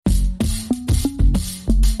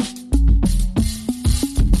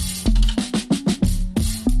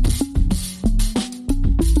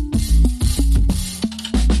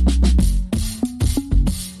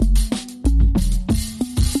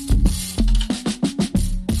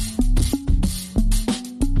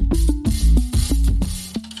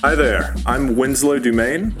Hi there, I'm Winslow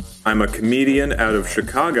Dumaine. I'm a comedian out of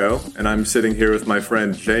Chicago, and I'm sitting here with my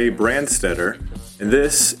friend Jay Brandstetter, and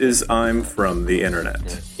this is I'm From the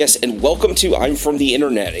Internet. Yes, and welcome to I'm From the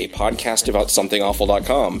Internet, a podcast about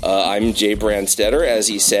somethingawful.com. I'm Jay Brandstetter, as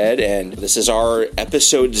he said, and this is our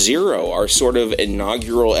episode 0, our sort of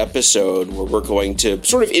inaugural episode where we're going to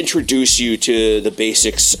sort of introduce you to the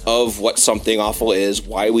basics of what Something Awful is,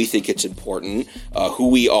 why we think it's important, who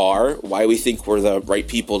we are, why we think we're the right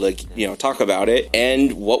people to, talk about it,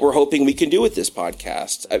 and what we're hoping we can do with this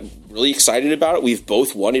podcast. I'm really excited about it. We've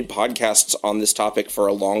both wanted podcasts on this topic for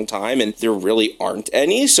a long time, and there really aren't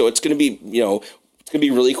any. So it's going to be, it's going to be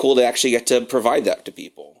really cool to actually get to provide that to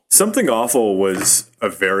people. Something Awful was a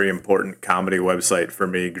very important comedy website for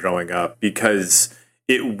me growing up because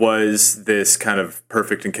it was this kind of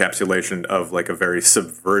perfect encapsulation of like a very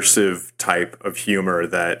subversive type of humor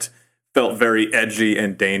that felt very edgy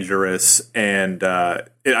and dangerous. And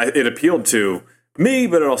it appealed to me,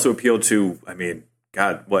 but it also appealed to,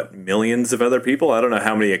 millions of other people? I don't know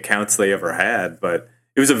how many accounts they ever had, but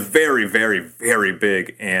it was a very, very, very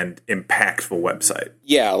big and impactful website.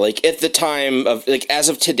 Yeah, at the time of, as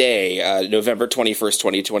of today, November 21st,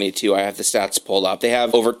 2022, I have the stats pulled up. They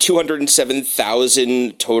have over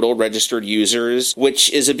 207,000 total registered users,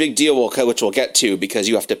 which is a big deal, which we'll get to because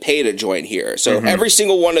you have to pay to join here. So every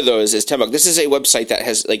single one of those is $10. This is a website that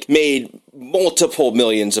has, made multiple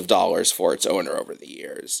millions of dollars for its owner over the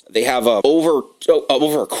years. They have over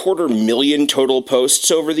 250,000 total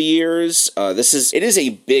posts over the years. It is a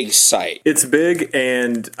big site. It's big,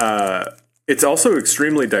 and it's also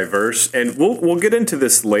extremely diverse, and we'll get into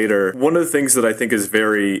this later. One of the things that I think is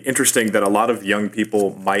very interesting that a lot of young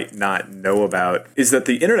people might not know about is that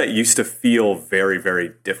the internet used to feel very,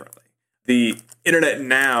 very differently. The internet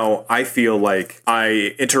now, I feel like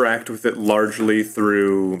I interact with it largely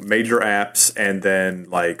through major apps and then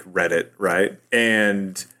Reddit, right?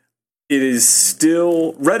 And it is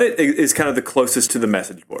still, Reddit is kind of the closest to the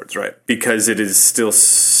message boards, right? Because it is still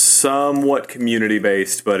somewhat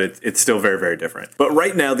community-based, but it's still very, very different. But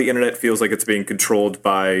right now, the internet feels like it's being controlled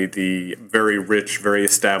by the very rich, very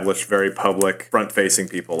established, very public, front-facing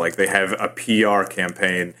people. Like they have a PR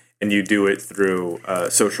campaign, and you do it through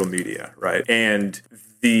social media, right? And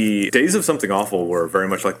the days of Something Awful were very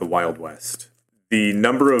much like the Wild West. The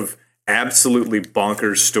number of absolutely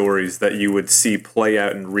bonkers stories that you would see play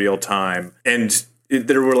out in real time. And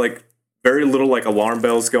there were very little alarm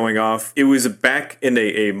bells going off. It was back in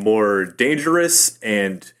a more dangerous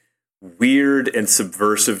and weird and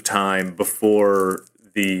subversive time before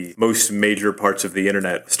the most major parts of the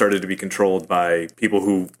internet started to be controlled by people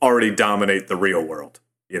who already dominate the real world,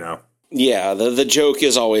 Yeah, the joke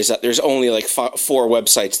is always that there's only 4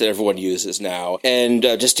 websites that everyone uses now. And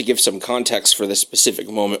just to give some context for the specific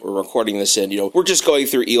moment we're recording this in, we're just going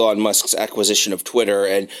through Elon Musk's acquisition of Twitter,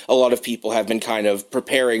 and a lot of people have been kind of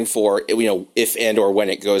preparing for, if and or when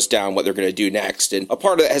it goes down, what they're going to do next. And a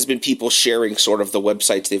part of that has been people sharing sort of the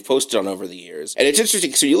websites they've posted on over the years. And it's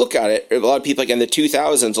interesting, so you look at it, a lot of people, in the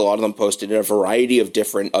 2000s, a lot of them posted in a variety of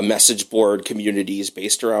different message board communities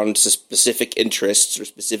based around specific interests or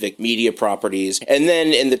specific media properties. And then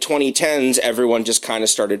in the 2010s, everyone just kind of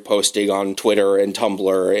started posting on Twitter and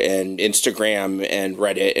Tumblr and Instagram and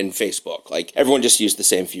Reddit and Facebook. Everyone just used the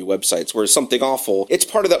same few websites, whereas Something Awful, it's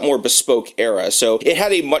part of that more bespoke era. So it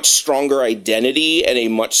had a much stronger identity and a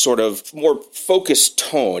much sort of more focused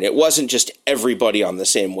tone. It wasn't just everybody on the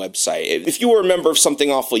same website. If you were a member of Something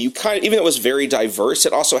Awful, you even though it was very diverse,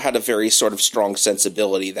 it also had a very sort of strong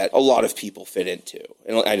sensibility that a lot of people fit into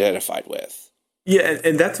and identified with. Yeah,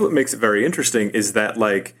 and that's what makes it very interesting is that,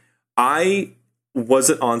 I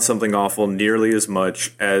wasn't on Something Awful nearly as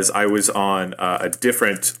much as I was on a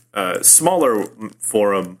different, smaller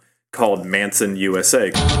forum called Manson USA.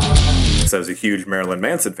 Because I was a huge Marilyn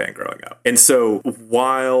Manson fan growing up. And so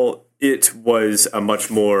while it was a much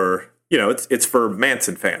more, it's for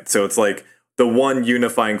Manson fans. So it's the one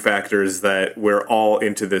unifying factor is that we're all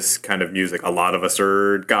into this kind of music. A lot of us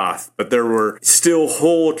are goth, but there were still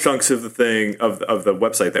whole chunks of the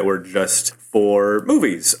website that were just for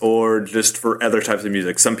movies or just for other types of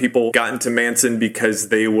music. Some people got into Manson because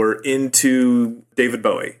they were into David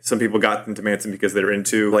Bowie. Some people got into Manson because they were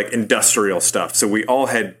into industrial stuff. So we all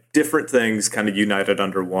had different things kind of united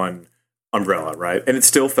under one umbrella, right? And it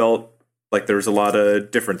still felt like there was a lot of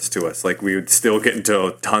difference to us. We would still get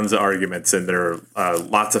into tons of arguments, and there are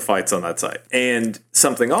lots of fights on that site. And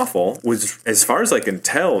Something Awful was, as far as I can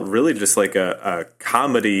tell, really just a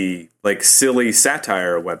comedy, silly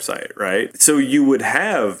satire website, right? So you would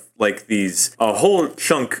have a whole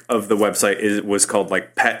chunk of the website was called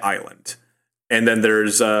Pet Island. And then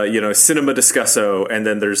there's, Cinema Discusso, and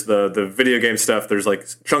then there's the video game stuff. There's like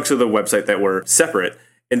chunks of the website that were separate.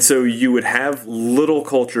 And so you would have little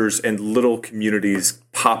cultures and little communities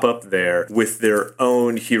pop up there with their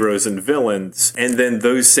own heroes and villains. And then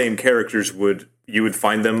those same characters you would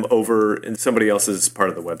find them over in somebody else's part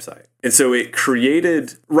of the website. And so it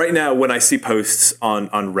created, right now when I see posts on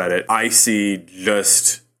Reddit, I see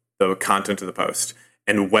just the content of the post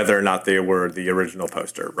and whether or not they were the original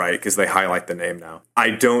poster, right? Because they highlight the name now.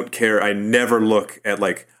 I don't care. I never look at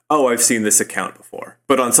like, oh, I've seen this account before.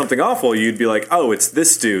 But on Something Awful, you'd be like, oh, it's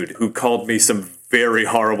this dude who called me some very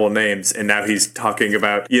horrible names, and now he's talking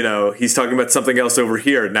about, he's talking about something else over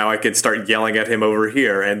here. Now I can start yelling at him over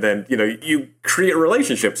here. And then, you create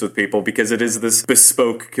relationships with people because it is this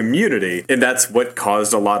bespoke community. And that's what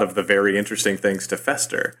caused a lot of the very interesting things to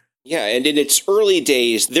fester. Yeah, and in its early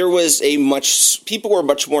days, people were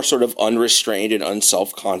much more sort of unrestrained and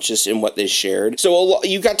unself-conscious in what they shared. So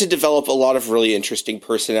you got to develop a lot of really interesting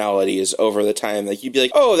personalities over the time. Like, you'd be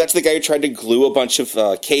like, oh, that's the guy who tried to glue a bunch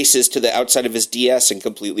of cases to the outside of his DS and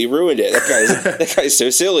completely ruined it. That guy's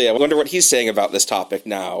so silly. I wonder what he's saying about this topic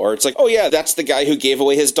now. Or it's like, oh yeah, that's the guy who gave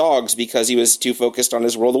away his dogs because he was too focused on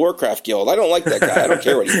his World of Warcraft guild. I don't like that guy. I don't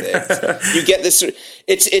care what he thinks. You get this.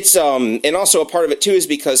 And also a part of it too is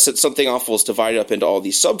because Something Awful is divided up into all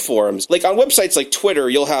these subforums. Like on websites like Twitter,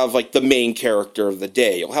 you'll have like the main character of the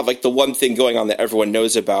day. You'll have like the one thing going on that everyone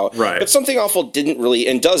knows about. Right. But Something Awful didn't really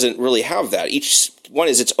and doesn't really have that. Each one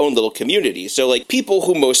is its own little community. So like people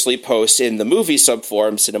who mostly post in the movie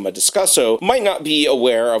subforum, Cinema Discusso, might not be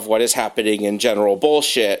aware of what is happening in general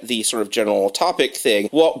bullshit, the sort of general topic thing.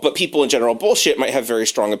 Well, but people in general bullshit might have very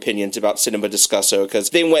strong opinions about Cinema Discusso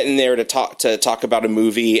because they went in there to talk about a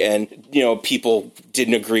movie and, people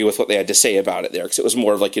didn't agree with what they had to say about it there because it was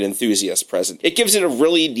more of like an enthusiast present. It gives it a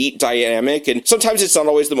really neat dynamic, and sometimes it's not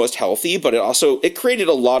always the most healthy, but it created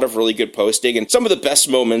a lot of really good posting, and some of the best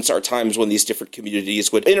moments are times when these different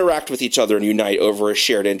communities would interact with each other and unite over a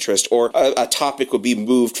shared interest, or a topic would be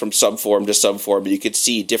moved from subforum to subforum, and you could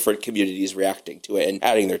see different communities reacting to it and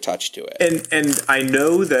adding their touch to it. And I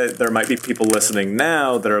know that there might be people listening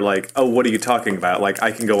now that are like, oh, what are you talking about? Like,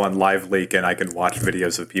 I can go on LiveLeak and I can watch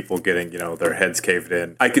videos of people getting, their heads caved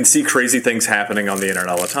in. I can see crazy things happening on the internet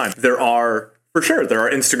all the time. There are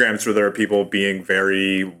Instagrams where there are people being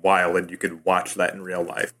very wild, and you could watch that in real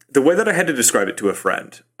life. The way that I had to describe it to a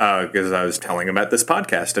friend, because I was telling him at this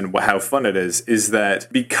podcast and how fun it is that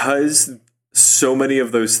because so many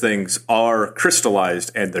of those things are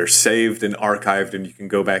crystallized and they're saved and archived and you can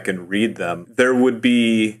go back and read them, there would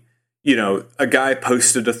be, a guy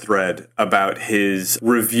posted a thread about his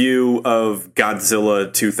review of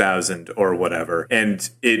Godzilla 2000 or whatever. And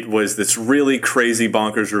it was this really crazy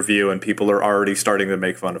bonkers review and people are already starting to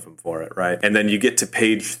make fun of him for it, right? And then you get to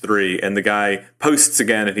page 3 and the guy posts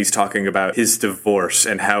again and he's talking about his divorce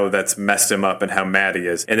and how that's messed him up and how mad he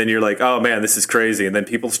is. And then you're like, oh man, this is crazy. And then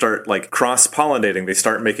people start like cross-pollinating. They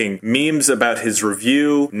start making memes about his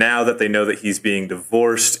review now that they know that he's being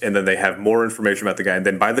divorced, and then they have more information about the guy. And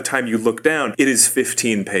then by the time you look down, it is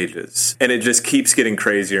 15 pages. And it just keeps getting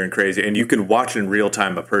crazier and crazier. And you can watch in real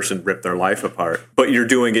time a person rip their life apart. But you're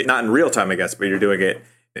doing it not in real time, I guess, but you're doing it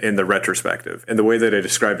in the retrospective. And the way that I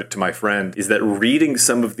described it to my friend is that reading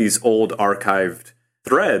some of these old archived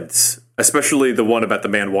threads, especially the one about the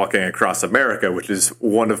man walking across America, which is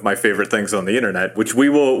one of my favorite things on the internet, which we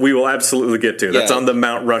will absolutely get to. Yeah. That's on the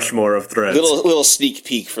Mount Rushmore of threads. Little sneak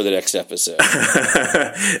peek for the next episode.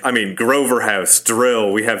 I mean, Grover House,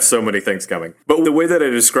 Drill, we have so many things coming. But the way that I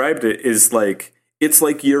described it is like, it's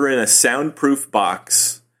like you're in a soundproof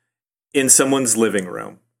box in someone's living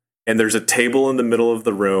room. And there's a table in the middle of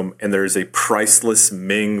the room, and there's a priceless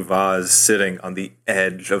Ming vase sitting on the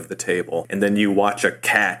edge of the table. And then you watch a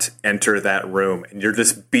cat enter that room, and you're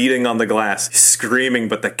just beating on the glass, screaming,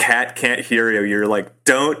 but the cat can't hear you. You're like,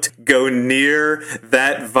 don't go near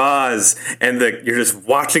that vase. And you're just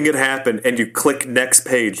watching it happen, and you click next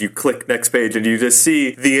page, and you just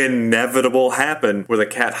see the inevitable happen where the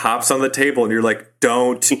cat hops on the table, and you're like,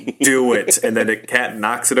 don't do it. And then the cat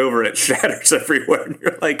knocks it over and it shatters everywhere. And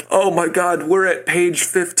you're like, oh my God, we're at page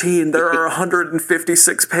 15. There are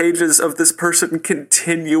 156 pages of this person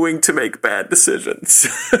continuing to make bad decisions.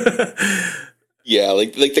 Yeah,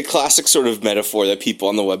 like the classic sort of metaphor that people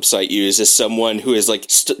on the website use is someone who has like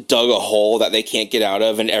dug a hole that they can't get out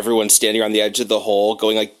of, and everyone's standing on the edge of the hole,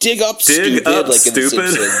 going like, "Dig up, stupid!" Like stupid. In The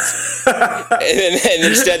Simpsons.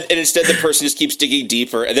 and instead, the person just keeps digging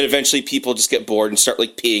deeper, and then eventually people just get bored and start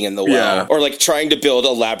like peeing in the well, or like trying to build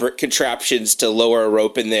elaborate contraptions to lower a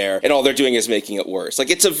rope in there, and all they're doing is making it worse. Like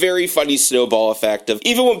it's a very funny snowball effect of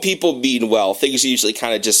even when people mean well, things usually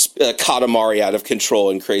kind of just Katamari out of control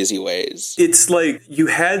in crazy ways. It's like you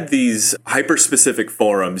had these hyper-specific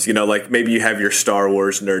forums, you know, like maybe you have your Star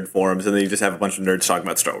Wars nerd forums and then you just have a bunch of nerds talking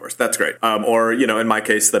about Star Wars. That's great. Or, you know, in my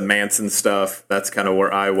case, the Manson stuff, that's kind of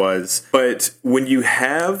where I was. But when you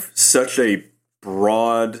have such a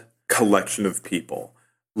broad collection of people,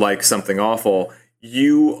 like Something Awful,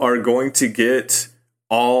 you are going to get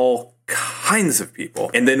all kinds of people.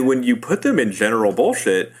 And then when you put them in general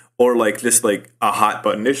bullshit, or like just like a hot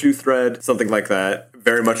button issue thread, something like that,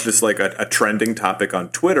 very much just like a trending topic on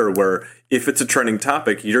Twitter, where if it's a trending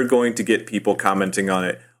topic, you're going to get people commenting on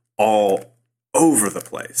it all over the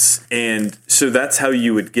place. And so that's how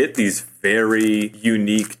you would get these very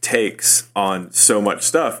unique takes on so much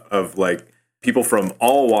stuff of like people from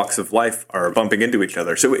all walks of life are bumping into each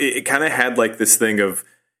other. So it kind of had like this thing of,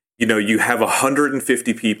 you know, you have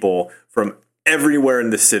 150 people from everywhere in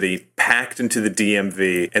the city packed into the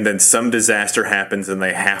DMV, and then some disaster happens and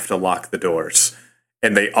they have to lock the doors.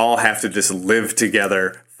 And they all have to just live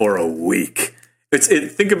together for a week.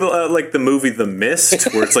 Think about like the movie The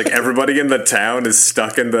Mist, where it's like everybody in the town is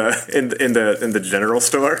stuck in the general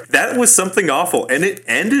store. That was Something Awful, and it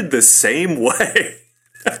ended the same way.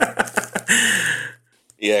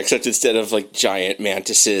 Yeah, except instead of like giant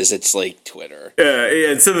mantises, it's like Twitter.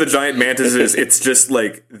 Yeah, instead of the giant mantises, it's just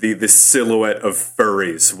like the silhouette of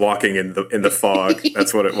furries walking in the fog.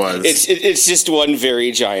 That's what it was. It's just one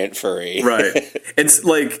very giant furry, right? It's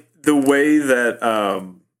like the way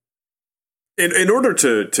that in order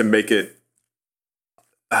to make it,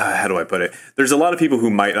 how do I put it? There's a lot of people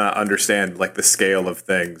who might not understand like the scale of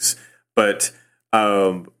things, but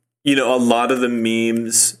you know, a lot of the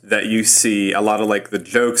memes that you see, a lot of like the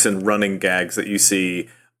jokes and running gags that you see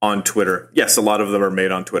on Twitter. Yes, a lot of them are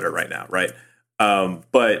made on Twitter right now, right?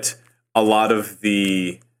 But a lot of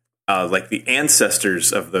the like the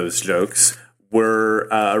ancestors of those jokes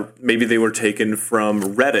were maybe they were taken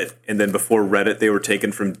from Reddit, and then before Reddit they were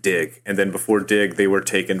taken from Dig, and then before Dig they were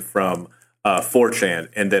taken from 4chan,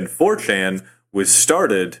 and then 4chan was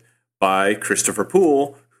started by Christopher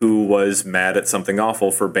Poole, who was mad at Something Awful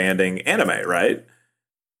for banning anime, right?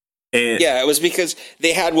 And yeah, it was because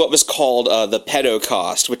they had what was called the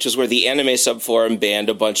pedocost, which is where the anime subforum banned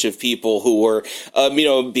a bunch of people who were, you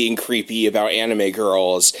know, being creepy about anime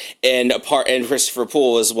girls. And Christopher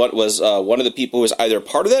Poole was one of the people who was either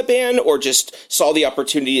part of that ban or just saw the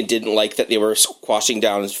opportunity and didn't like that they were squashing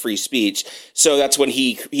down free speech. So that's when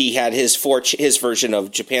he had his version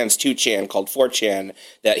of Japan's 2chan called 4chan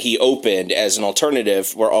that he opened as an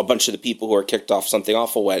alternative, where a bunch of the people who were kicked off Something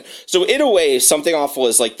Awful went. So in a way, Something Awful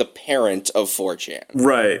is like the parent of 4chan.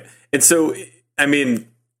 Right. And so, I mean,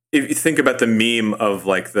 if you think about the meme of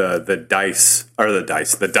like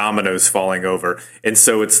the dominoes falling over. And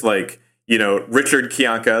so it's like, you know, Richard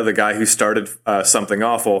Kianka, the guy who started Something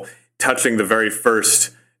Awful, touching the very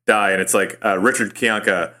first die. And it's like Richard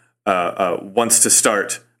Kianka wants to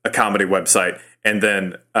start a comedy website. And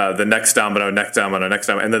then the next domino.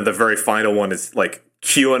 And then the very final one is like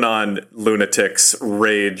QAnon lunatics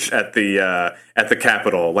rage at the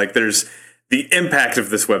Capitol. Like there's the impact of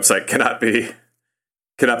this website cannot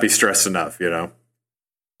be stressed enough, you know?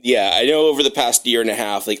 Yeah, I know over the past year and a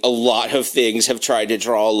half, like a lot of things have tried to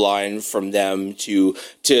draw a line from them to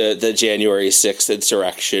the January 6th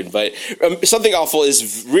insurrection, but Something Awful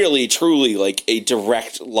is really, truly like a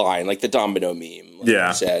direct line, like the domino meme, like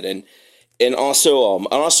you said. And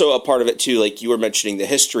also a part of it too, like you were mentioning the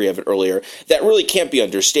history of it earlier, that really can't be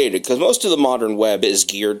understated because most of the modern web is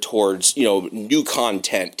geared towards, you know, new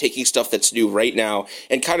content, taking stuff that's new right now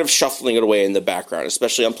and kind of shuffling it away in the background,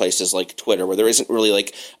 especially on places like Twitter, where there isn't really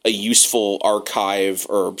like a useful archive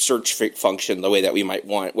or search function the way that we might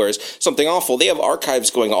want. Whereas Something Awful, they have archives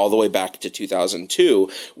going all the way back to 2002,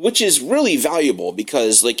 which is really valuable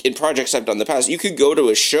because like in projects I've done in the past, you could go to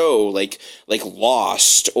a show like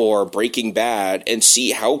Lost or Breaking Bad and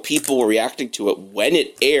see how people were reacting to it when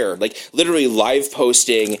it aired, like literally live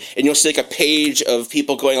posting, and you'll see like a page of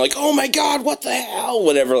people going like, oh my god, what the hell,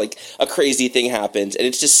 whenever like a crazy thing happens. And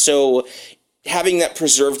it's just so, having that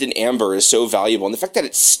preserved in amber is so valuable, and the fact that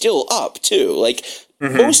it's still up too, like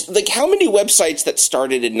most, like how many websites that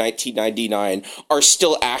started in 1999 are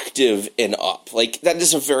still active and up? Like that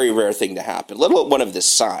is a very rare thing to happen, let alone one of this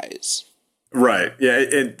size. Right. Yeah.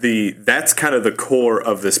 That's kind of the core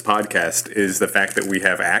of this podcast is the fact that we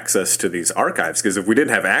have access to these archives. Because if we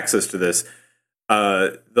didn't have access to this,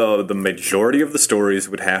 the majority of the stories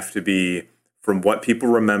would have to be from what people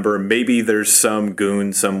remember. Maybe there's some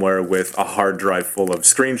goon somewhere with a hard drive full of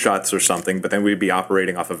screenshots or something, but then we'd be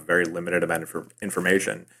operating off of a very limited amount of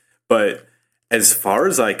information. But as far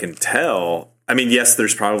as I can tell, I mean, yes,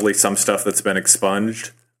 there's probably some stuff that's been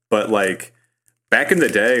expunged, but like back in the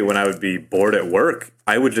day when I would be bored at work,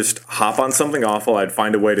 I would just hop on something awful. I'd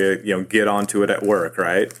find a way to, get onto it at work,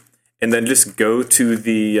 right? And then just go to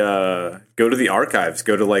the archives,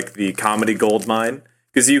 go to like the comedy gold mine,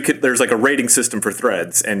 because there's like a rating system for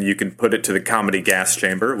threads, and you can put it to the comedy gas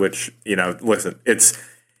chamber, which, listen, it's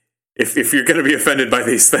if you're going to be offended by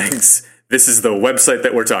these things, this is the website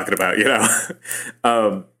that we're talking about,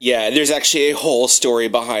 Yeah, there's actually a whole story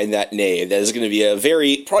behind that name that is going to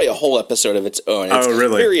be probably a whole episode of its own. It's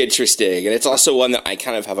really? Very interesting, and it's also one that I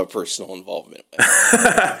kind of have a personal involvement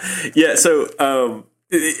with. Yeah, so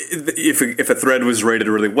if a thread was rated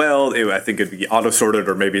really well, I think it'd be auto-sorted,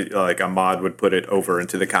 or maybe like a mod would put it over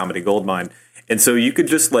into the comedy goldmine. And so you could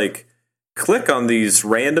just like click on these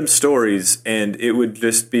random stories, and it would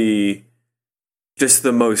just be just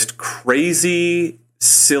the most crazy,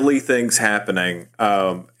 silly things happening.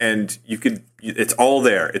 And it's all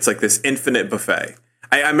there. It's like this infinite buffet.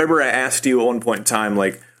 I remember I asked you at one point in time,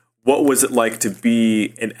 like, what was it like to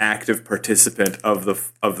be an active participant of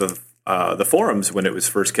the forums when it was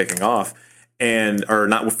first kicking off, or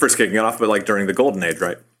not first kicking it off, but like during the golden age,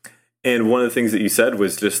 right? And one of the things that you said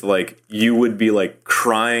was just like you would be like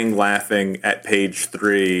crying, laughing at page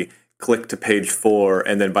 3, click to page 4,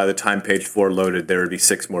 and then by the time page 4 loaded, there would be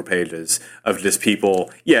 6 more pages of just people,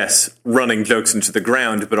 yes, running jokes into the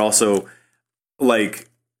ground, but also like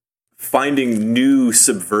finding new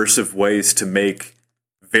subversive ways to make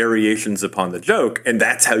variations upon the joke. And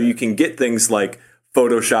that's how you can get things like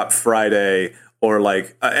Photoshop Friday, or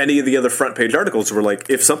like any of the other front page articles where like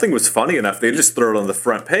if something was funny enough, they just throw it on the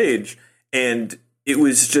front page, and it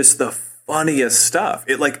was just the funniest stuff.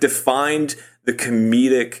 It like defined the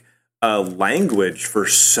comedic language for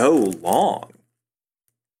so long.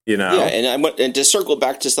 Yeah, and to circle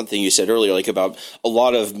back to something you said earlier, like about a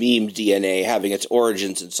lot of meme DNA having its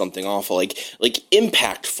origins in something awful, like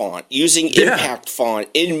impact font. Using impact font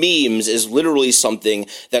in memes is literally something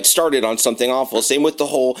that started on something awful. Same with the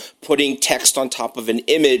whole putting text on top of an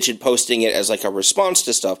image and posting it as like a response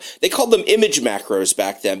to stuff. They called them image macros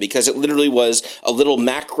back then because it literally was a little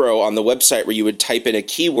macro on the website where you would type in a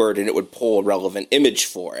keyword and it would pull a relevant image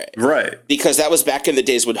for it. Right. Because that was back in the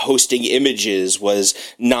days when hosting images was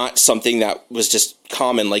not something that was just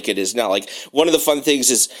common like it is now. Like, one of the fun things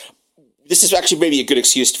is, this is actually maybe a good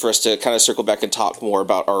excuse for us to kind of circle back and talk more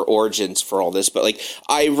about our origins for all this. But like,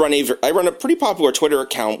 I run a pretty popular Twitter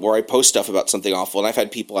account where I post stuff about something awful, and I've had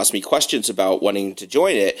people ask me questions about wanting to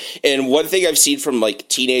join it. And one thing I've seen from like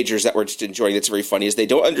teenagers that were just enjoying that's very funny is they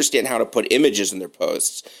don't understand how to put images in their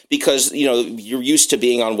posts, because you're used to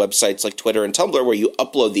being on websites like Twitter and Tumblr where you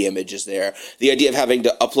upload the images there. The idea of having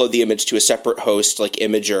to upload the image to a separate host like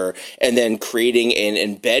Imgur and then creating an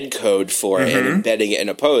embed code for it and embedding it in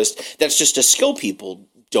a post, that's just a skill people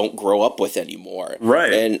don't grow up with anymore.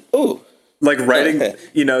 Right. And like writing,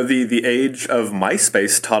 the age of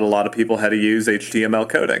MySpace taught a lot of people how to use HTML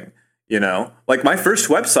coding. Like my first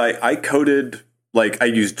website, I coded, like I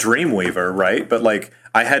used Dreamweaver, right? But like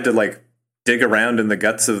I had to like dig around in the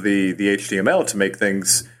guts of the HTML to make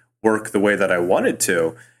things work the way that I wanted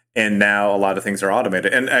to. And now a lot of things are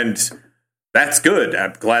automated, and that's good.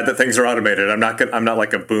 I'm glad that things are automated. I'm not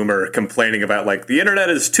like a boomer complaining about like the internet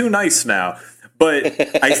is too nice now. But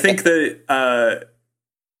I think that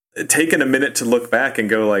taking a minute to look back and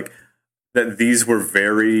go like that, these were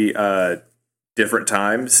very different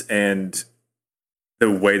times, and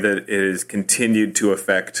the way that it has continued to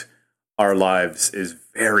affect our lives is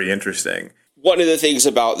very interesting. One of the things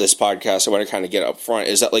about this podcast I want to kind of get up front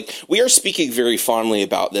is that like we are speaking very fondly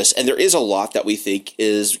about this, and there is a lot that we think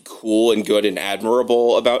is cool and good and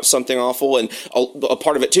admirable about Something Awful, and a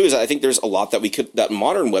part of it too is I think there's a lot that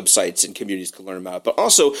modern websites and communities could learn about, but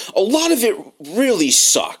also a lot of it really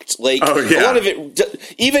sucked. Like a lot of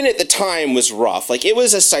it, even at the time, was rough. Like it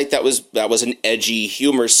was a site that was an edgy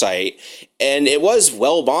humor site, and it was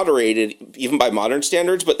well moderated even by modern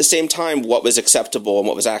standards, but at the same time, what was acceptable and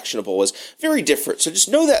what was actionable was very different. So just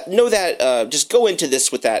know that just go into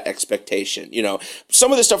this with that expectation.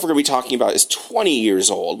 Some of the stuff we're going to be talking about is 20 years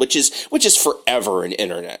old, which is forever in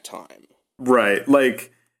internet time. Right.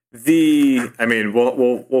 Like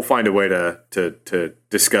we'll find a way to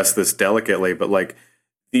discuss this delicately, but like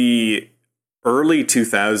the early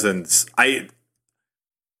 2000s, I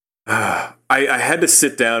had to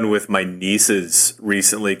sit down with my nieces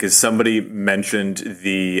recently because somebody mentioned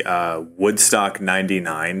the Woodstock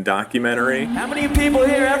 99 documentary. How many people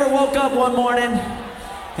here ever woke up one morning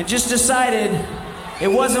and just decided it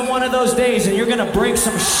wasn't one of those days and you're going to break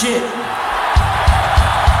some shit?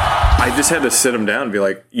 I just had to sit them down and be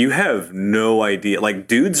like, you have no idea. Like,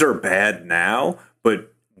 dudes are bad now,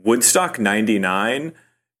 but Woodstock 99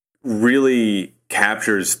 really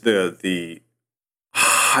captures the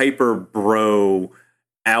hyper bro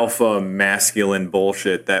alpha masculine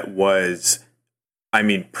bullshit that was, I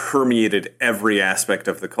mean, permeated every aspect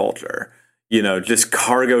of the culture. You know, just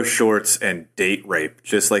cargo shorts and date rape,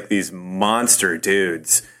 just like these monster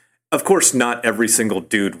dudes. Of course, not every single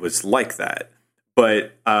dude was like that,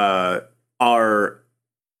 but our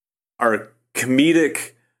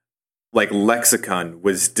comedic like lexicon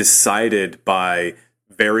was decided by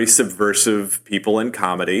very subversive people in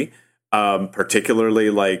comedy. Particularly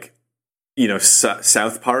like, you know,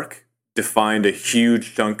 South Park defined a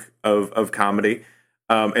huge chunk of comedy,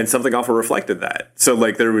 and Something Awful reflected that. So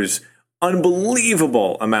like there was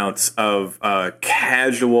unbelievable amounts of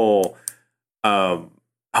casual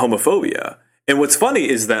homophobia. And what's funny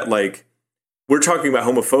is that like we're talking about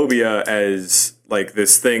homophobia as like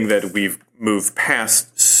this thing that we've moved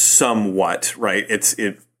past somewhat, right?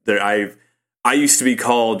 I used to be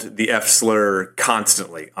called the F slur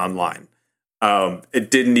constantly online.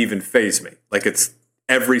 It didn't even faze me. Like it's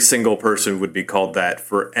every single person would be called that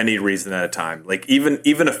for any reason at a time. Like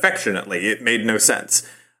even affectionately, it made no sense.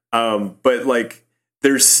 But like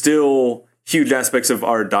there's still huge aspects of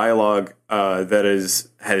our dialogue that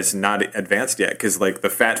has not advanced yet. Because like the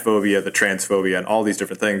fat phobia, the transphobia, and all these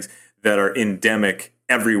different things that are endemic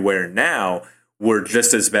everywhere now were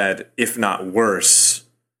just as bad, if not worse,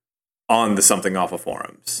 on the Something Awful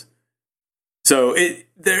forums. So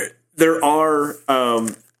there are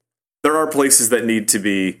places that need to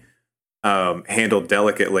be handled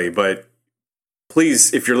delicately, but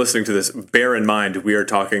please, if you're listening to this, bear in mind we are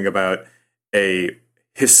talking about a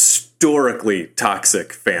historically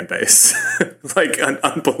toxic fan base, like an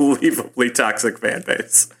unbelievably toxic fan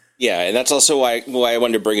base. Yeah, and that's also why I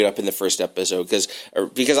wanted to bring it up in the first episode because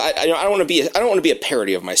I don't want to be a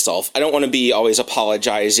parody of myself. I don't want to be always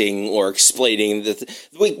apologizing or explaining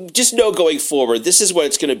we just know going forward this is what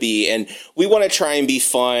it's going to be, and we want to try and be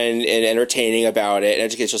fun and entertaining about it and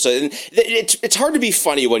educational. So it's hard to be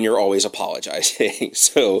funny when you're always apologizing.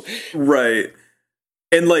 So right,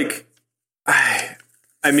 and like I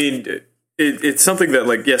mean. It's something that,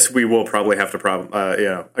 like, yes, we will probably have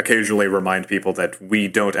to, occasionally remind people that we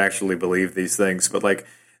don't actually believe these things. But, like,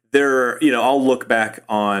 I'll look back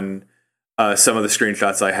on some of the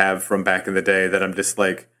screenshots I have from back in the day that I'm just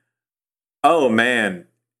like, oh, man,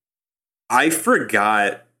 I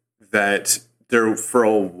forgot that for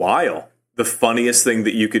a while, the funniest thing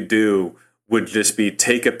that you could do would just be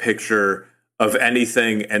take a picture of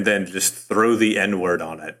anything and then just throw the N-word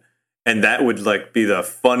on it. And that would like be the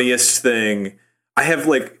funniest thing. A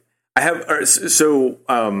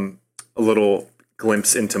little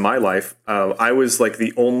glimpse into my life. I was like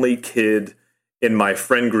the only kid in my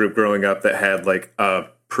friend group growing up that had like a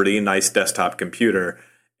pretty nice desktop computer.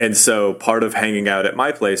 And so part of hanging out at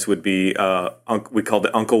my place would be, we called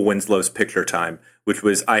it Uncle Winslow's Picture Time, which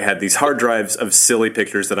was I had these hard drives of silly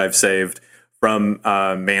pictures that I've saved from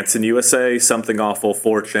Manson USA, Something Awful,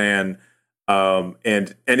 4chan,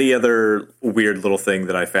 and any other weird little thing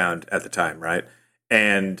that I found at the time, right?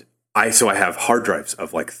 And I have hard drives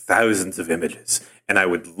of like thousands of images, and I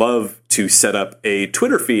would love to set up a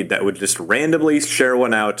Twitter feed that would just randomly share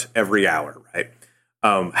one out every hour, right?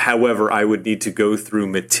 However, I would need to go through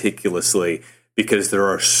meticulously because there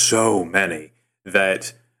are so many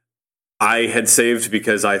that I had saved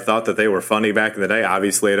because I thought that they were funny back in the day.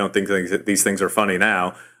 Obviously, I don't think these things are funny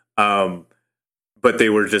now. But they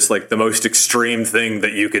were just like the most extreme thing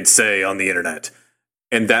that you could say on the internet.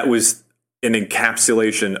 And that was an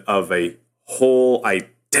encapsulation of a whole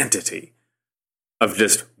identity of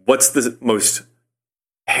just what's the most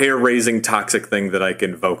hair-raising toxic thing that I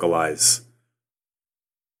can vocalize.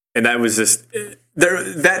 And that was just there.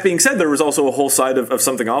 That being said, there was also a whole side of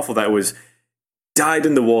Something Awful that was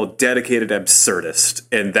dyed-in-the-wool, dedicated absurdist.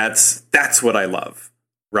 And that's what I love,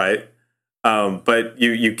 right? But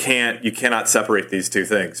you cannot separate these two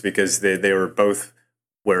things because they were both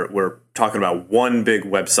we're talking about one big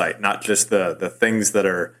website, not just the things that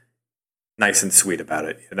are nice and sweet about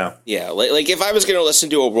it, you know? Yeah, like if I was going to listen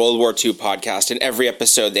to a World War II podcast and every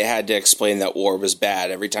episode they had to explain that war was bad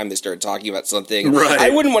every time they started talking about something, right. I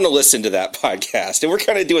wouldn't want to listen to that podcast. And we're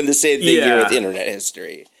kind of doing the same thing here with internet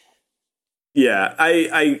history. Yeah,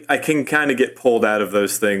 I can kind of get pulled out of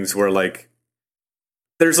those things where like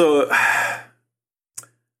there's a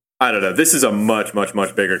I don't know. This is a much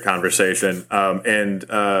bigger conversation.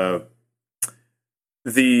 I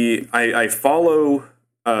follow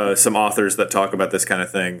some authors that talk about this kind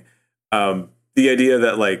of thing. The idea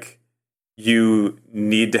that like you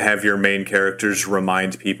need to have your main characters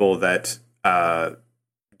remind people that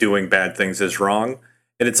doing bad things is wrong,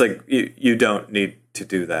 and it's like you don't need to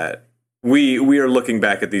do that. We are looking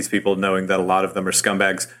back at these people knowing that a lot of them are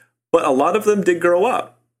scumbags, but a lot of them did grow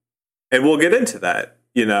up, and we'll get into that.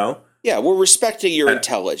 You know. Yeah, we're respecting your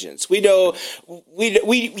intelligence. We know,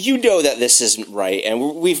 you know that this isn't right,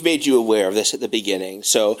 and we've made you aware of this at the beginning.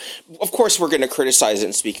 So, of course, we're going to criticize it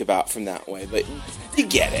and speak about from that way, but you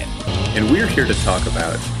get it. And we're here to talk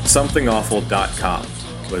about SomethingAwful.com.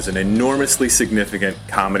 It was an enormously significant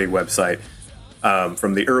comedy website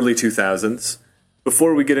from the early 2000s.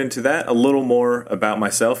 Before we get into that, a little more about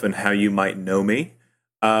myself and how you might know me.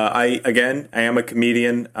 I am a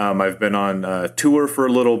comedian. I've been on tour for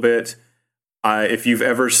a little bit. If you've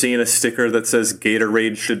ever seen a sticker that says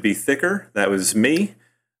Gatorade should be thicker, that was me.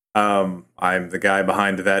 I'm the guy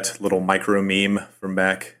behind that little micro meme from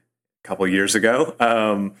back a couple years ago.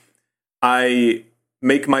 I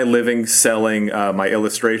make my living selling my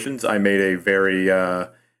illustrations. I made a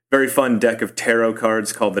very fun deck of tarot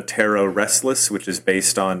cards called the Tarot Restless, which is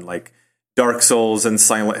based on like Dark Souls and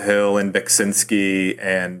Silent Hill and Beksinski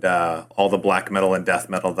and all the black metal and death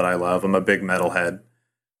metal that I love. I'm a big metalhead.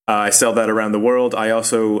 I sell that around the world. I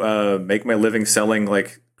also make my living selling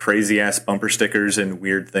like crazy ass bumper stickers and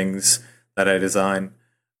weird things that I design,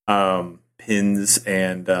 pins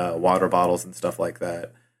and water bottles and stuff like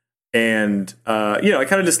that. And I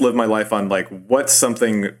kind of just live my life on like what's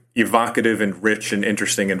something evocative and rich and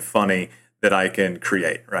interesting and funny that I can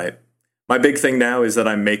create, right? My big thing now is that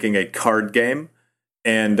I'm making a card game,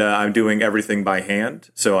 and I'm doing everything by hand.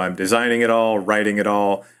 So I'm designing it all, writing it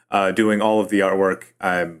all, doing all of the artwork.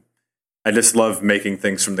 I just love making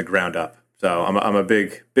things from the ground up. So I'm a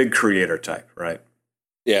big creator type, right?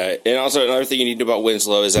 Yeah, and also another thing you need to know about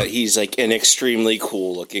Winslow is that he's like an extremely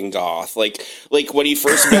cool looking goth. Like when he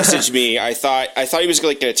first messaged me, I thought he was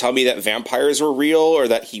like going to tell me that vampires were real or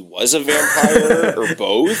that he was a vampire or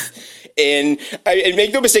both. And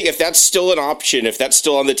make no mistake, if that's still an option, if that's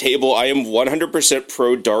still on the table, I am 100%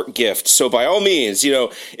 pro dark gift. So by all means,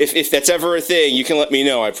 if that's ever a thing, you can let me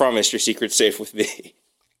know. I promise your secret's safe with me.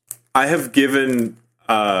 I have given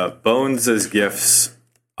bones as gifts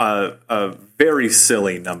a very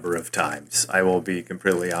silly number of times. I will be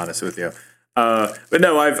completely honest with you. But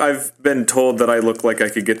no, I've been told that I look like I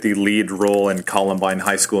could get the lead role in Columbine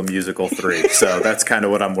High School Musical 3. So that's kind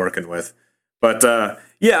of what I'm working with. But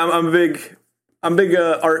yeah, I'm a big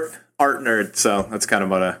art nerd. So that's kind of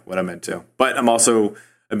what I'm into. But I'm also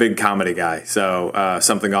a big comedy guy. So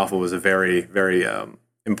Something Awful was a very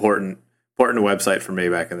important website for me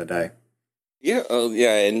back in the day. Yeah,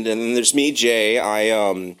 and then there's me, Jay.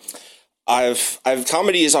 I've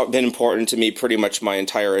comedy has been important to me pretty much my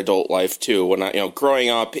entire adult life too. When I,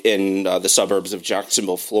 growing up in the suburbs of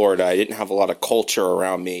Jacksonville, Florida, I didn't have a lot of culture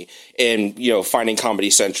around me, and finding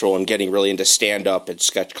Comedy Central and getting really into stand up and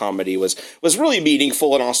sketch comedy was really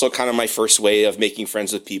meaningful, and also kind of my first way of making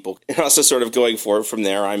friends with people, and also sort of going forward from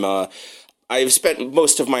there. I've spent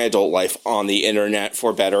most of my adult life on the internet,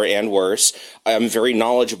 for better and worse. I'm very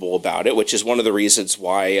knowledgeable about it, which is one of the reasons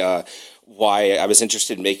why I was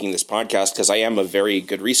interested in making this podcast, because I am a very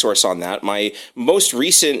good resource on that. My most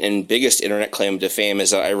recent and biggest internet claim to fame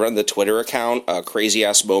is that I run the Twitter account, Crazy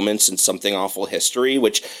Ass Moments and Something Awful History,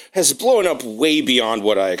 which has blown up way beyond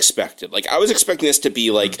what I expected. Like, I was expecting this to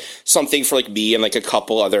be like something for like me and like a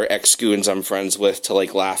couple other ex-goons I'm friends with to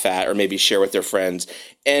like laugh at or maybe share with their friends.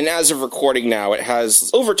 And as of recording now, it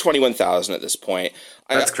has over 21,000 at this point.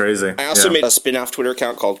 That's crazy. I also made a spin-off Twitter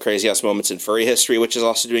account called Crazy Ass Moments in Furry History, which is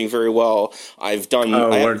also doing very well. I've done.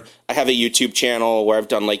 I have a YouTube channel where I've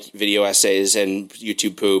done like video essays and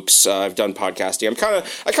YouTube poops. I've done podcasting.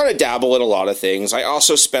 I kind of dabble in a lot of things. I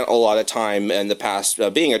also spent a lot of time in the past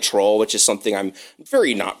being a troll, which is something I'm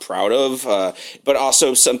very not proud of, but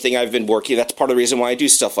also something I've been working. That's part of the reason why I do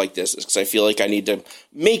stuff like this, is because I feel like I need to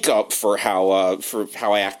make up for how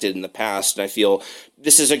I acted in the past, and I feel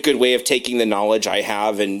this is a good way of taking the knowledge I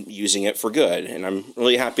have and using it for good. And I'm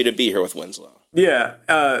really happy to be here with Winslow. Yeah.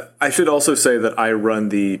 I should also say that I run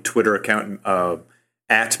the Twitter account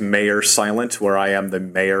at Mayor Silent, where I am the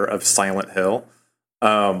mayor of Silent Hill.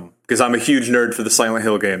 Because I'm a huge nerd for the Silent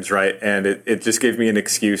Hill games, right? And it just gave me an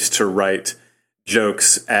excuse to write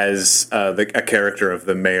jokes as a character of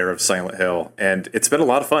the mayor of Silent Hill. And it's been a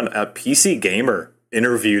lot of fun. PC Gamer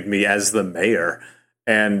interviewed me as the mayor.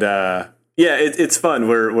 And it's fun.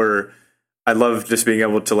 We're I love just being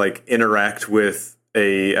able to like interact with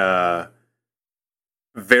a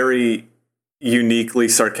very uniquely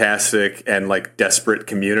sarcastic and like desperate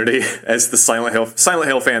community, as the Silent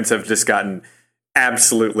Hill fans have just gotten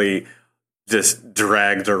absolutely just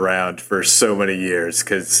dragged around for so many years,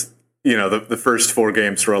 because the first 4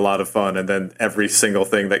 games were a lot of fun, and then every single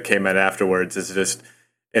thing that came in afterwards is just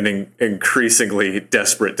an increasingly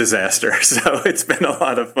desperate disaster. So it's been a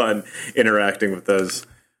lot of fun interacting with those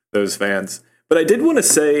fans. But I did want to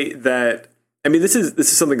say that, I mean, this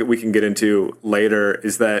is something that we can get into later,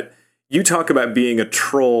 is that you talk about being a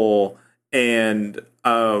troll, and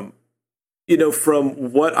from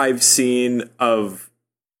what I've seen of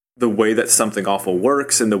the way that Something Awful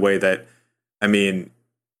works, and the way that, I mean,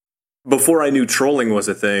 before I knew trolling was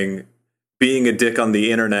a thing, being a dick on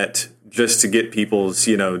the internet just to get people's,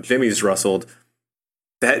 jimmies rustled,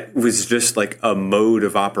 that was just like a mode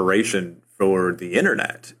of operation for the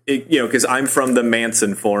internet. Because I'm from the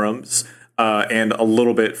Manson forums, and a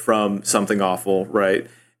little bit from Something Awful, right?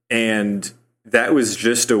 And that was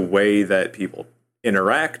just a way that people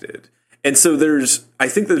interacted. And so I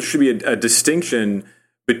think there should be a distinction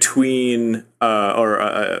between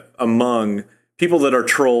among people that are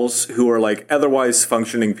trolls, who are like otherwise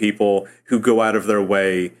functioning people who go out of their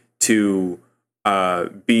way to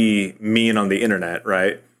be mean on the internet,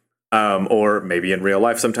 right? Or maybe in real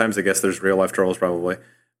life sometimes. I guess there's real life trolls probably.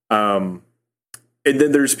 And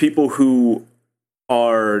then there's people who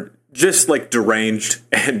are just like deranged,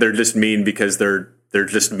 and they're just mean because they're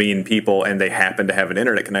just mean people, and they happen to have an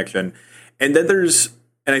internet connection. And then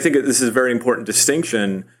and I think this is a very important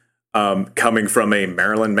distinction, coming from a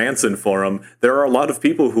Marilyn Manson forum, there are a lot of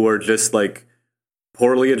people who are just like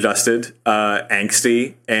poorly adjusted,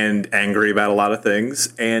 angsty, and angry about a lot of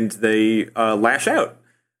things, and they lash out.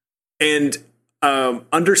 And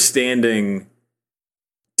understanding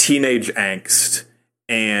teenage angst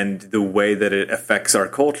and the way that it affects our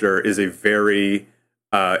culture is a very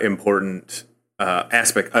important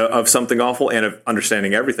aspect of Something Awful, and of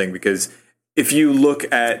understanding everything. Because if you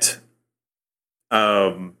look at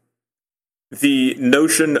the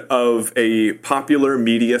notion of a popular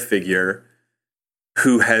media figure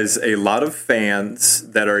who has a lot of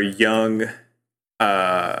fans that are young,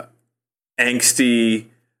 angsty,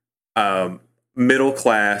 middle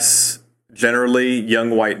class, generally young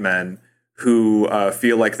white men who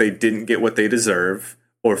feel like they didn't get what they deserve,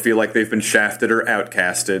 or feel like they've been shafted or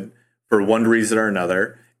outcasted for one reason or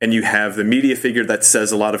another, and you have the media figure that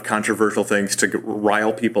says a lot of controversial things to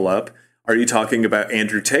rile people up. Are you talking about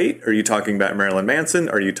Andrew Tate? Are you talking about Marilyn Manson?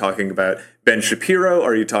 Are you talking about Ben Shapiro?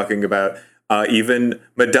 Are you talking about even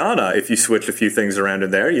Madonna? If you switch a few things around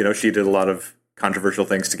in there, she did a lot of controversial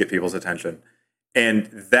things to get people's attention. And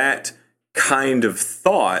that kind of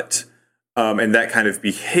thought, and that kind of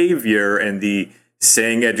behavior, and the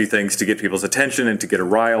saying edgy things to get people's attention and to get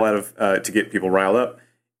to get people riled up,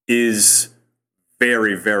 is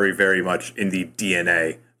very, very, very much in the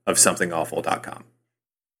DNA of somethingawful.com.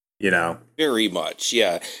 Very much,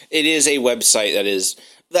 yeah. It is a website that is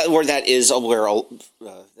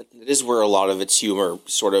where a lot of its humor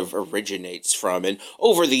sort of originates from. And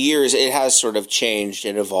over the years, it has sort of changed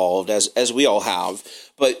and evolved, as we all have.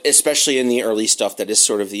 But especially in the early stuff, that is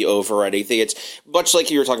sort of the overriding thing. It's much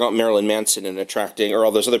like you were talking about Marilyn Manson and attracting, or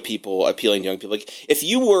all those other people appealing to young people. Like, if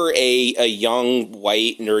you were a young,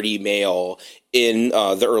 white, nerdy male in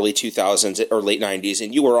the early 2000s or late 90s,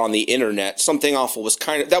 and you were on the internet, Something Awful was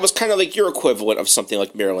kind of like your equivalent of something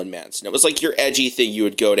like Marilyn Manson. It was like your edgy thing you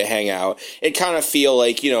would go to hang out and kind of feel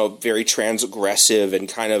like, very transgressive and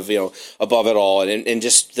kind of, above it all. And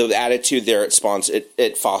just the attitude there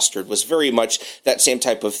it fostered was very much that same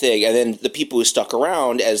type of thing. And then the people who stuck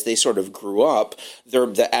around as they sort of grew up,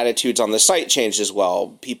 the attitudes on the site changed as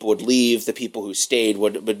well. People would leave, the people who stayed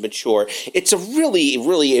would mature. It's a really,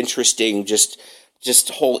 really interesting just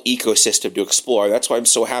whole ecosystem to explore. That's why I'm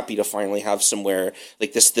so happy to finally have somewhere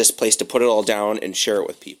like this place to put it all down and share it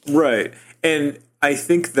with people. Right. And I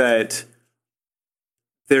think that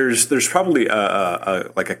there's probably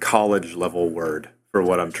a college level word for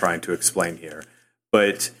what I'm trying to explain here.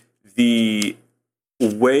 But the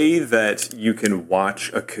way that you can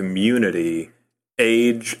watch a community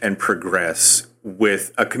age and progress,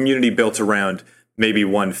 with a community built around maybe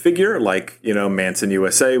one figure, like, Manson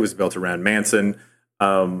USA was built around Manson,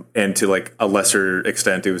 and to like a lesser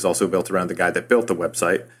extent, it was also built around the guy that built the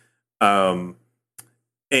website. And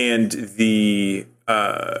the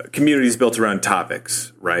community is built around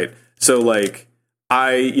topics, right? So like,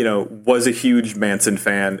 I, was a huge Manson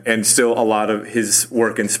fan, and still a lot of his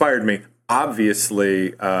work inspired me.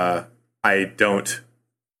 obviously, I don't,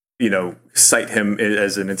 cite him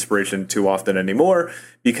as an inspiration too often anymore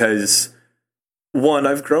because, one,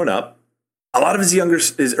 I've grown up. A lot of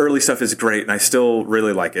his early stuff is great, and I still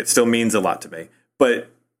really like it. It still means a lot to me. But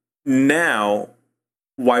now,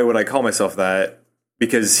 why would I call myself that?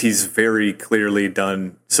 Because he's very clearly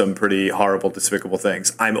done some pretty horrible, despicable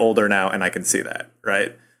things. I'm older now, and I can see that,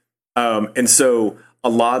 right? And so a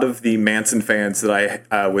lot of the Manson fans that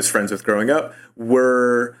I was friends with growing up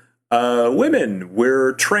were women,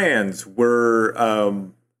 were trans, were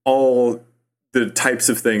all the types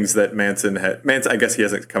of things that Manson had. I guess he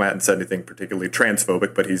hasn't come out and said anything particularly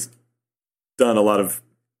transphobic, but he's done a lot of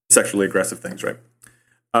sexually aggressive things, right?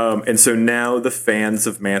 And so now the fans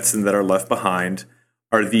of Manson that are left behind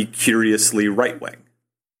are the curiously right-wing.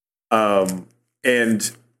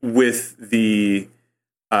 And with the,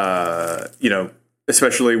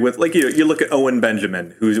 especially with, like, you look at Owen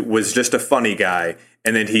Benjamin, who was just a funny guy,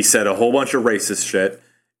 and then he said a whole bunch of racist shit,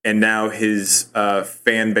 and now his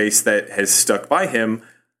fan base that has stuck by him,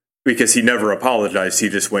 because he never apologized, he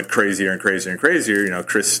just went crazier and crazier and crazier.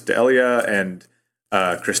 Chris D'Elia and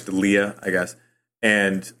Chris D'Elia, I guess,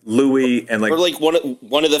 and Louis, and or like one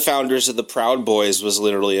of the founders of the Proud Boys was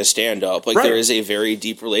literally a stand-up. Like, right. There is a very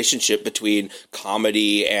deep relationship between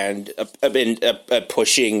comedy and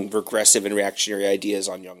pushing regressive and reactionary ideas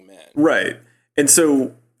on young men. Right, and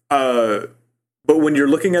so, but when you're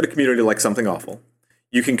looking at a community like Something Awful,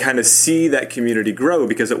 you can kind of see that community grow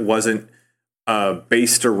because it wasn't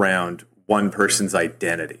based around one person's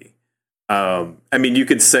identity. I mean, you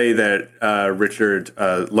could say that Richard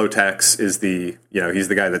Lotax is he's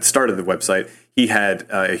the guy that started the website. He had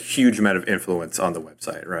a huge amount of influence on the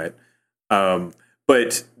website, right?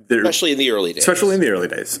 But especially in the early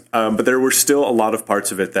days. But there were still a lot of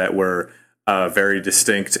parts of it that were very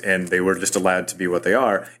distinct, and they were just allowed to be what they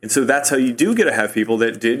are. And so that's how you do get to have people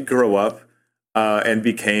that did grow up and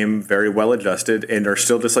became very well adjusted and are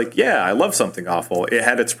still just like, yeah, I love Something Awful. It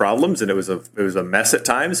had its problems and it was a mess at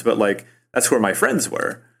times, but like, that's where my friends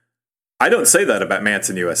were. I don't say that about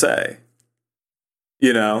Manson USA.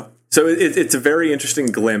 So it's a very interesting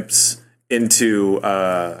glimpse into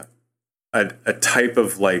a type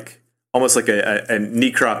of, like, almost like a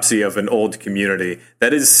necropsy of an old community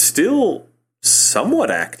that is still somewhat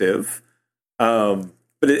active, but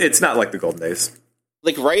it's not like the golden days.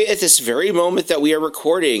 Like, right at this very moment that we are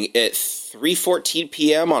recording at 3:14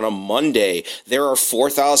 p.m. on a Monday, there are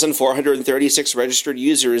 4,436 registered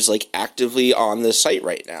users, like, actively on the site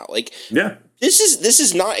right now. Like, yeah, this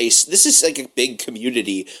is like a big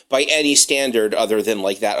community by any standard other than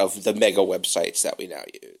like that of the mega websites that we now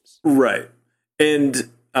use. Right. And,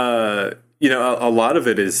 a lot of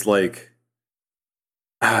it is like,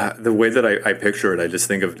 the way that I picture it, I just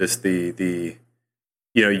think of just the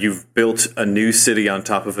you've built a new city on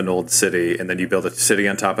top of an old city, and then you build a city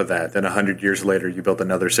on top of that. Then 100 years later, you build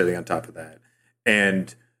another city on top of that.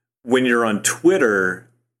 And when you're on Twitter,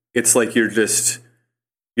 it's like you're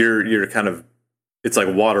kind of, it's like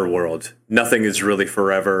Waterworld. Nothing is really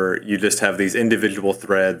forever. You just have these individual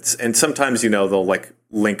threads, and sometimes they'll like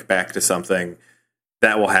link back to something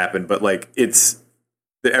that will happen, but like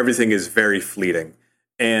everything is very fleeting.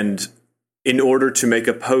 And in order to make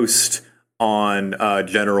a post on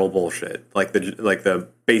general bullshit, like the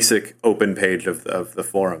basic open page of the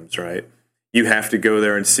forums, right? You have to go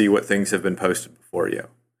there and see what things have been posted before you.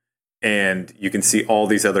 And you can see all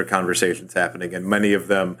these other conversations happening, and many of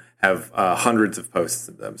them have hundreds of posts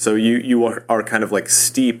in them. So you are kind of like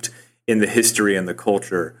steeped in the history and the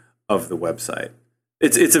culture of the website.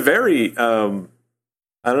 It's a very, I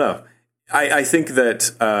don't know. I think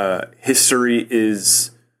that history it's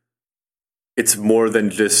more than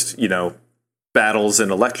just, battles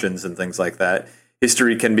and elections and things like that.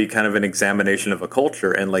 History can be kind of an examination of a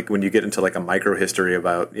culture, and like when you get into like a micro history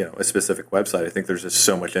about a specific website, I think there's just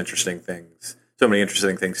so many interesting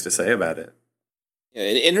things to say about it. Yeah,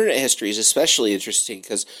 and internet history is especially interesting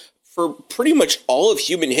because for pretty much all of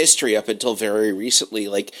human history up until very recently,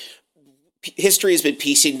 like, history has been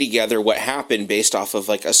piecing together what happened based off of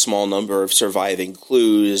like a small number of surviving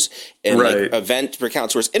clues and like event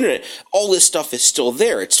recounts. Whereas internet, all this stuff is still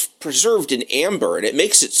there. It's preserved in amber, and it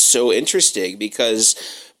makes it so interesting because,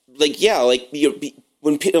 like, yeah, like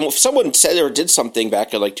if someone said or did something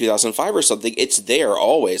back in like 2005 or something, it's there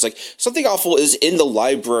always. Like, Something Awful is in the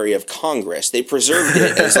Library of Congress. They preserved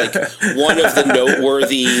it as like one of the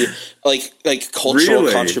noteworthy like cultural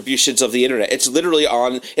Really? contributions of the internet. It's literally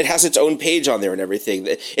it has its own page on there and everything.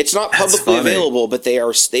 It's not That's publicly funny. available, but they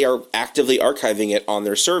are actively archiving it on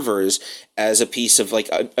their servers as a piece of like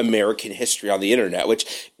American history on the internet,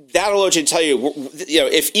 which that alone should tell you,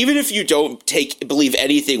 even if you don't believe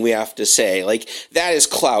anything we have to say, like that is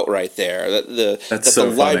clout right there. That so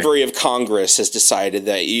the funny. Library of Congress has decided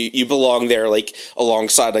that you belong there, like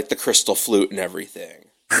alongside like the crystal flute and everything.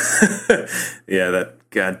 Yeah, that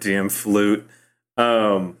goddamn flute.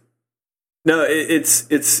 No, it's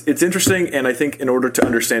interesting, and I think in order to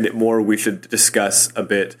understand it more, we should discuss a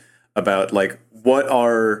bit about like what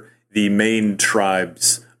are the main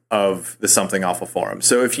tribes of the Something Awful forum.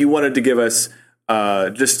 So if you wanted to give us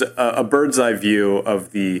just a bird's eye view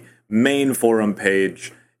of the main forum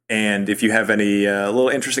page, and if you have any little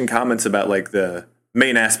interesting comments about like the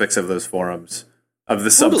main aspects of those forums, of the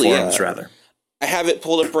subforums rather. I have it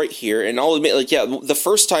pulled up right here, and I'll admit, the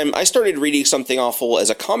first time I started reading Something Awful as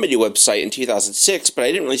a comedy website in 2006, but I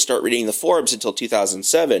didn't really start reading the forums until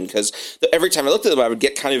 2007, because every time I looked at them, I would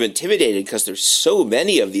get kind of intimidated, because there's so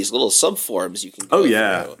many of these little sub-forums you can go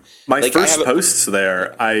through. My first posts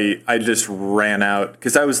there, I just ran out,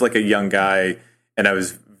 because I was like a young guy, and I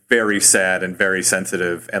was very sad and very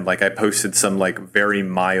sensitive, and like I posted some like very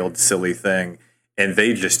mild, silly thing, and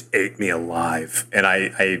they just ate me alive. And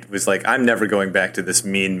I was like, I'm never going back to this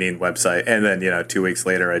mean website. And then, 2 weeks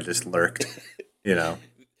later, I just lurked,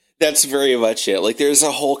 That's very much it. Like, there's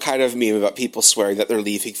a whole kind of meme about people swearing that they're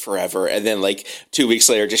leaving forever. And then, like, 2 weeks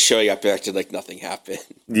later, just showing up and acting like nothing happened.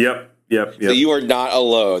 Yep. So you are not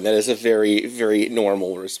alone. That is a very, very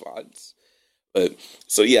normal response. But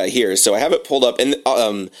so yeah, here. So I have it pulled up, and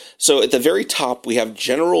so at the very top we have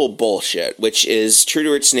general bullshit, which is true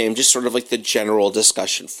to its name, just sort of like the general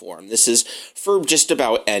discussion forum. This is for just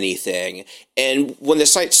about anything. And when the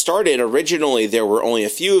site started, originally there were only a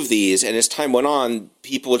few of these, and as time went on,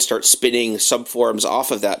 people would start spinning subforums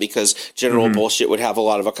off of that because general bullshit would have a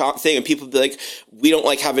lot of a thing, and people would be like, we don't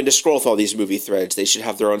like having to scroll through all these movie threads. They should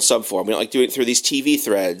have their own subforum. We don't like doing it through these TV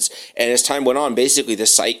threads. And as time went on, basically the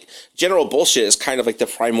site, general bullshit is kind of like the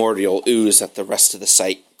primordial ooze that the rest of the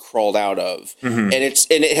site crawled out of. And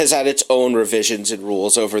it has had its own revisions and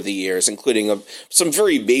rules over the years, including some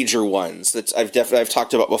very major ones that I've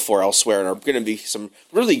talked about before elsewhere, and are going to be some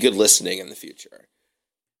really good listening in the future.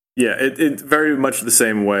 Yeah, it's very much the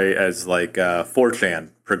same way as like 4chan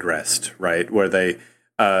progressed, right? Where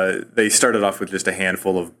they started off with just a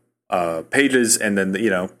handful of pages, and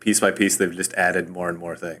then piece by piece they've just added more and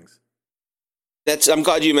more things. I'm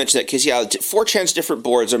glad you mentioned that, because 4chan's different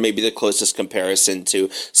boards are maybe the closest comparison to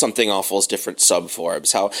Something Awful's different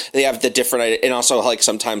subforums. How they have the different, and also like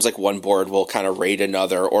sometimes like one board will kind of raid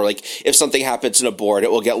another, or like if something happens in a board,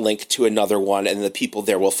 it will get linked to another one, and the people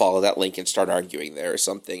there will follow that link and start arguing there or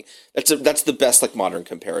something. That's the best like modern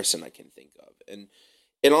comparison I can think of.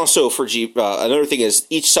 And also for another thing is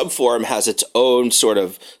each subforum has its own sort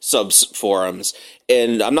of subforums,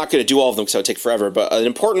 and I'm not going to do all of them because it would take forever. But an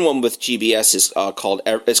important one with GBS is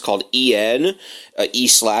called EN,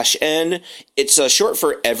 E/N. It's short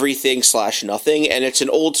for everything / nothing, and it's an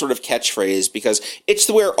old sort of catchphrase because it's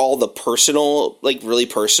where all the personal, like really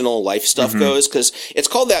personal life stuff goes. Because it's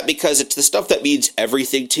called that because it's the stuff that means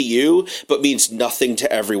everything to you but means nothing to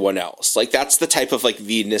everyone else. Like that's the type of like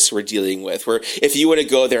meanness we're dealing with. Where if you want to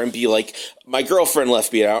go there and be like, my girlfriend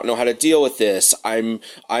left me, I don't know how to deal with this. I'm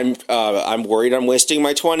worried I'm wasting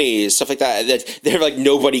my 20s, stuff like that. That they're like,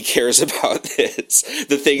 nobody cares about this.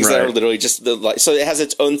 The things that are literally just so it has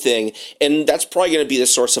its own thing, and that's probably going to be the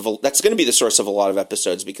source of a lot of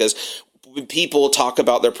episodes, because when people talk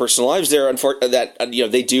about their personal lives,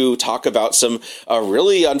 they do talk about some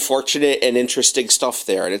really unfortunate and interesting stuff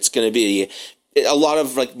there, and it's going to be a lot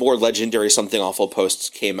of like more legendary Something Awful posts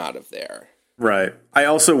came out of there. Right. I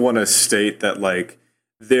also want to state that like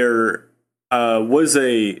there was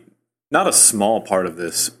not a small part of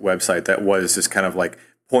this website that was just kind of like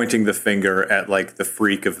pointing the finger at like the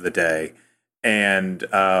freak of the day. And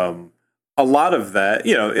a lot of that,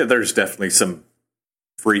 there's definitely some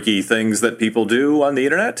freaky things that people do on the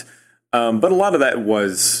internet. But a lot of that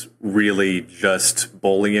was really just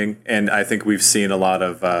bullying. And I think we've seen a lot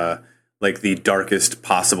of like the darkest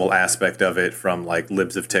possible aspect of it from like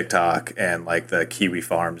Libs of TikTok and like the Kiwi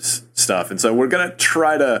Farms stuff. And so we're going to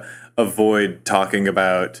try to avoid talking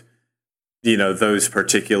about, those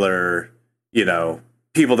particular,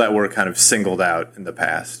 people that were kind of singled out in the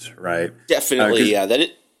past, right? Definitely, yeah.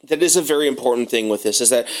 That is a very important thing with this,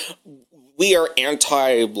 is that we are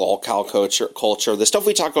anti-lolcow culture. The stuff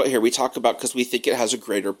we talk about here, we talk about because we think it has a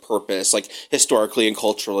greater purpose, like historically and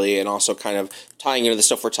culturally, and also kind of tying into the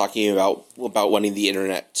stuff we're talking about wanting the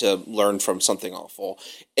internet to learn from something awful.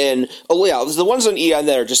 And the ones on EON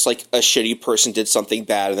that are just like a shitty person did something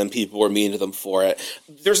bad and then people were mean to them for it.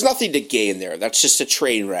 There's nothing to gain there. That's just a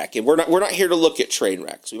train wreck, and we're not here to look at train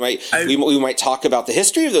wrecks. We might talk about the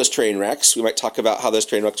history of those train wrecks. We might talk about how those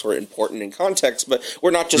train wrecks were important in context, but we're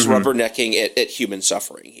not just rubbernecking at human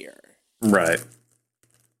suffering here. Right.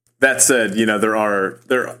 That said,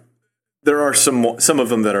 there are some of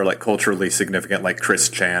them that are like culturally significant, like Chris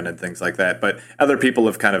Chan and things like that. But other people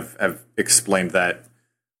have explained that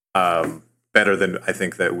better than I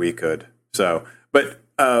think that we could. So, but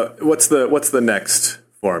what's the next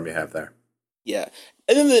forum you have there? Yeah.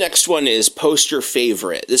 And then the next one is Post Your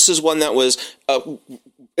Favorite. This is one that was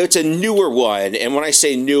it's a newer one, and when I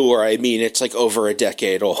say newer, I mean it's like over a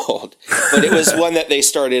decade old. But it was one that they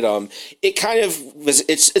started. It kind of was.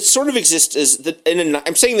 It sort of exists as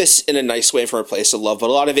I'm saying this in a nice way from a place of love, but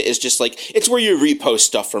a lot of it is just like it's where you repost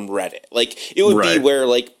stuff from Reddit. Like it would be where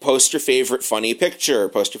like post your favorite funny picture,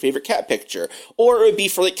 post your favorite cat picture, or it would be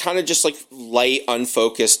for like kind of just like light,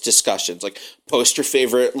 unfocused discussions, like post your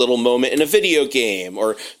favorite little moment in a video game,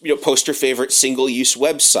 or post your favorite single-use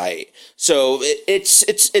website. So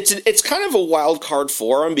it's kind of a wild card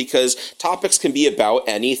forum because topics can be about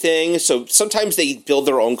anything. So sometimes they build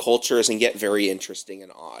their own cultures and get very interesting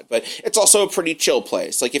and odd. But it's also a pretty chill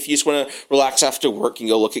place. Like if you just want to relax after work and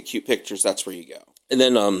go look at cute pictures, that's where you go. And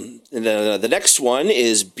then the next one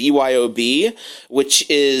is BYOB, which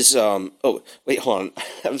is oh wait, hold on.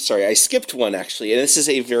 I'm sorry, I skipped one actually, and this is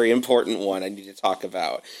a very important one I need to talk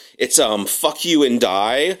about. It's fuck you and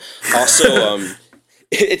die. Also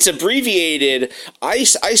it's abbreviated. I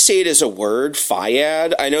say it as a word,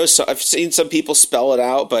 FIAD. I know I've seen some people spell it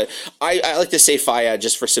out, but I like to say FIAD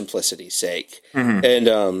just for simplicity's sake.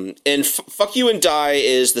 Mm-hmm. And fuck you and die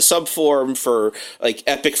is the subform for like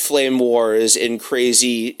epic flame wars and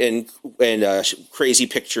crazy crazy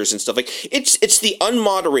pictures and stuff. Like it's the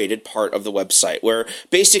unmoderated part of the website where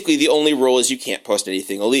basically the only rule is you can't post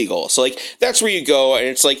anything illegal. So like that's where you go, and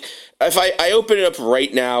it's like. If I open it up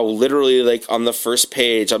right now, literally like on the first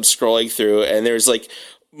page, I'm scrolling through and there's like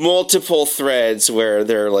multiple threads where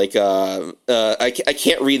they're like, I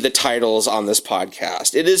can't read the titles on this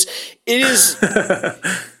podcast. It is.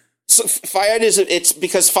 So FIAD it's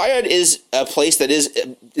because FIAD is a place that is,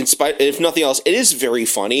 in spite, if nothing else, it is very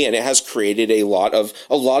funny, and it has created a lot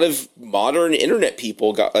of modern internet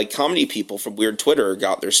people, comedy people from weird Twitter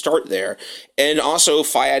got their start there. And also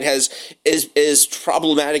FIAD is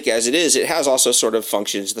problematic as it is. It has also sort of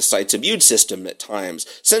functions the site's immune system at times,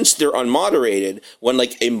 since they're unmoderated. When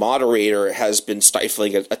like a moderator has been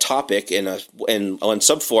stifling a topic in on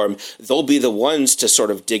subforum, they'll be the ones to sort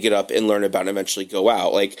of dig it up and learn about it and eventually go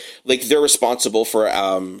out. Like they're responsible for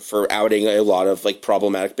outing a lot of like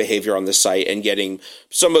problematic behavior on the site and getting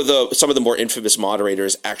some of the more infamous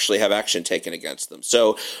moderators actually have action taken against them.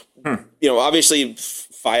 So, obviously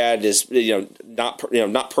FIAD is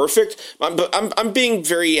not perfect, but I'm being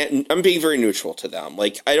very neutral to them.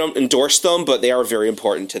 Like I don't endorse them, but they are very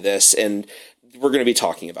important to this, and we're going to be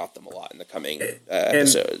talking about them a lot in the coming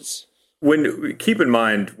episodes. Keep in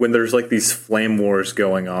mind, when there's like these flame wars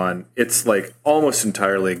going on, it's like almost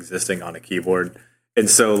entirely existing on a keyboard. And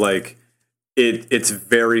so like it's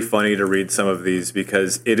very funny to read some of these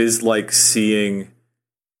because it is like seeing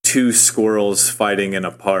two squirrels fighting in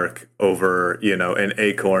a park over, an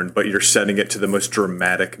acorn, but you're setting it to the most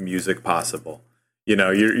dramatic music possible.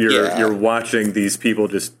 You're watching these people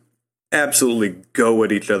just absolutely go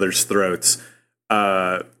at each other's throats.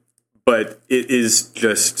 But it is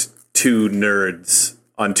just two nerds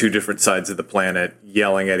on two different sides of the planet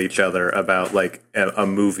yelling at each other about like a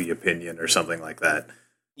movie opinion or something like that.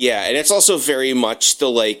 Yeah, and it's also very much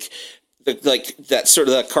that sort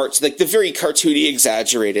of the very cartoony,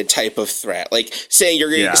 exaggerated type of threat, like saying you're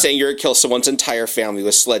gonna kill someone's entire family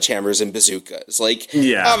with sledgehammers and bazookas. Like,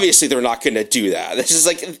 obviously they're not going to do that. This is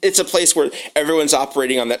like it's a place where everyone's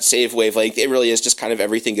operating on that same wavelength. It really is just kind of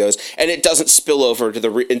everything goes, and it doesn't spill over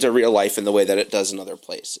to into real life in the way that it does in other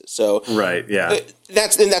places. So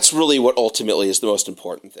that's really what ultimately is the most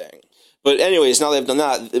important thing. But anyways, now they've done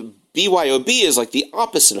that, BYOB is like the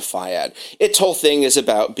opposite of FIAD. Its whole thing is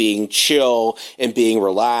about being chill and being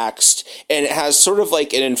relaxed, and it has sort of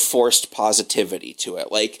like an enforced positivity to it.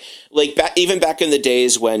 Even back in the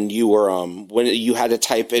days when you were when you had to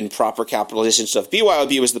type in proper capitalization stuff,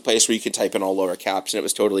 BYOB was the place where you could type in all lower caps, and it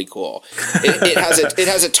was totally cool. It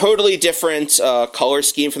has a totally different color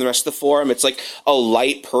scheme from the rest of the forum. It's like a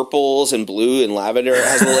light purples and blue and lavender. It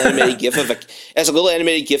has a little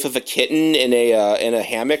animated gif of a kitten in a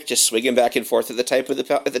hammock just swinging back and forth at the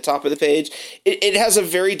top of the page. It has a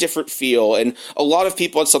very different feel, and a lot of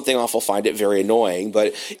people on Something Awful find it very annoying,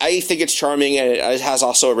 but I think it's charming, and it has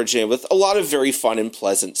also originated with a lot of very fun and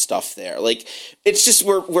pleasant stuff there. Like, it's just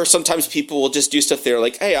where sometimes people will just do stuff there,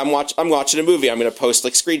 like, hey, I'm watching a movie, I'm going to post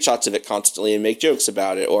like screenshots of it constantly and make jokes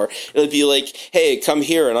about it, or it'll be like, hey, come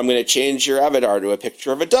here and I'm going to change your avatar to a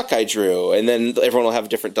picture of a duck I drew, and then everyone will have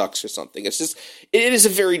different ducks or something. It is a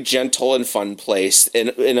very gentle and fun place in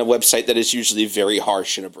a website that is usually very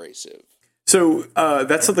harsh and abrasive. So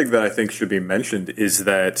that's something that I think should be mentioned, is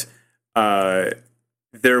that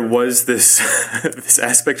there was this this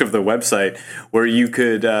aspect of the website where you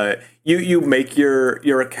could you make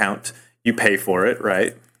your account, you pay for it,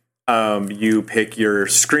 right? You pick your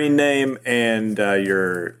screen name, and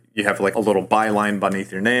you have like a little byline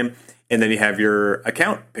beneath your name, and then you have your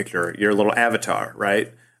account picture, your little avatar,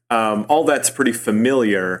 right? All that's pretty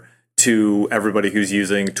familiar to everybody who's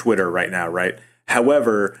using Twitter right now, right?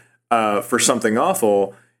 However, for Something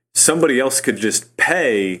Awful, somebody else could just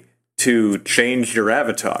pay to change your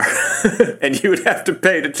avatar, and you would have to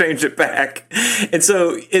pay to change it back. And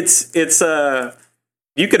so it's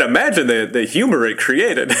you can imagine the humor it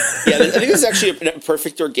created. Yeah, I think this is actually a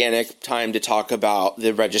perfect organic time to talk about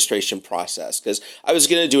the registration process, because I was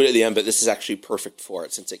going to do it at the end, but this is actually perfect for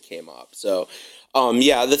it since it came up. So,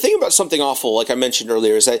 the thing about Something Awful, like I mentioned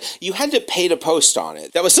earlier, is that you had to pay to post on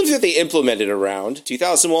it. That was something that they implemented around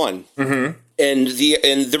 2001. Mm-hmm. And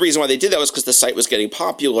the reason why they did that was because the site was getting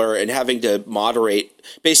popular, and having to moderate.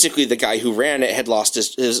 Basically, the guy who ran it had lost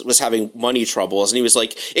was having money troubles, and he was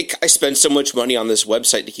like, "I spend so much money on this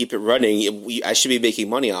website to keep it running. I should be making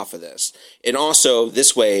money off of this." And also,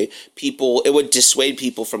 this way, it would dissuade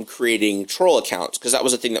people from creating troll accounts, because that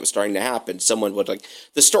was a thing that was starting to happen. Someone would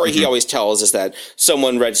the story he always tells is that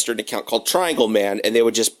someone registered an account called Triangle Man, and they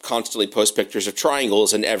would just constantly post pictures of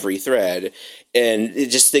triangles in every thread. And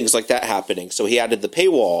just things like that happening. So he added the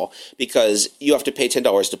paywall, because you have to pay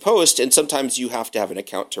 $10 to post, and sometimes you have to have an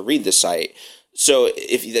account to read the site. So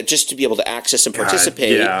just to be able to access and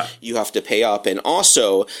participate, you have to pay up. And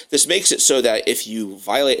also, this makes it so that if you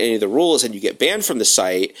violate any of the rules and you get banned from the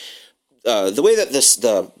site, the way that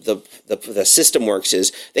the system works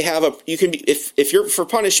is they have if you're for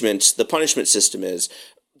punishments, the punishment system is,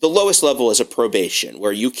 the lowest level is a probation,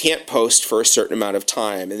 where you can't post for a certain amount of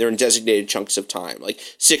time, and they're in designated chunks of time, like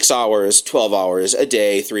 6 hours, 12 hours, a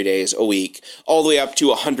day, 3 days, a week, all the way up to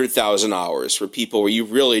 100,000 hours for people where you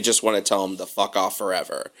really just want to tell them to fuck off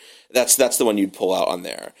forever. That's the one you'd pull out on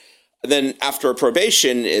there. Then after a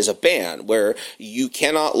probation is a ban, where you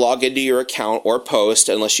cannot log into your account or post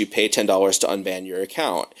unless you pay $10 to unban your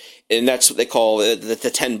account. And that's what they call the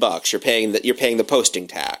 $10. You're paying the posting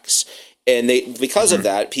tax. And because of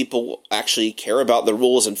that, people actually care about the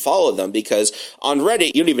rules and follow them, because on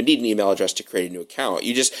Reddit, you don't even need an email address to create a new account.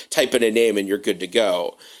 You just type in a name and you're good to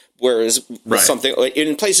go. Whereas with something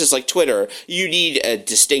in places like Twitter, you need a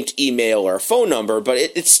distinct email or a phone number, but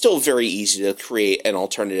it's still very easy to create an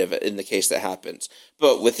alternative in the case that happens.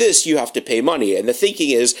 But with this, you have to pay money. And the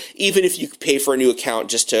thinking is, even if you pay for a new account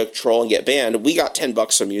just to troll and get banned, we got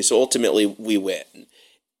 $10 from you, so ultimately we win.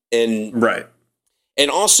 And right. And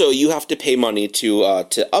also, you have to pay money to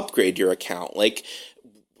upgrade your account. Like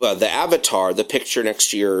the avatar, the picture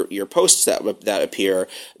next to your posts that appear,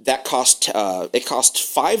 that costs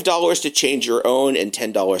 $5 to change your own and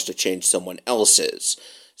 $10 to change someone else's.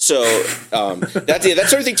 So that's the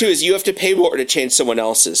other thing too, is you have to pay more to change someone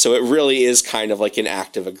else's. So it really is kind of like an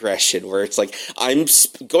act of aggression, where it's like I'm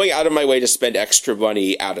going out of my way to spend extra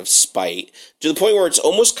money out of spite, to the point where it's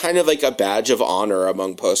almost kind of like a badge of honor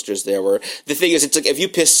among posters there, where the thing is, it's like if you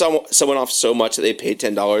piss someone off so much that they pay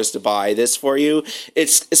 $10 to buy this for you,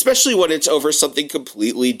 it's especially when it's over something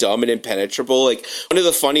completely dumb and impenetrable. Like one of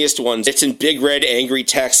the funniest ones, it's in big red angry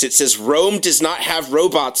text. It says, "Rome does not have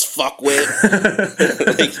robots,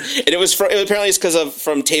 fuckwit." And apparently it's because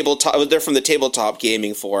from tabletop. They're from the tabletop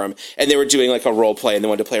gaming forum, and they were doing like a role play, and they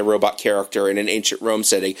wanted to play a robot character in an ancient Rome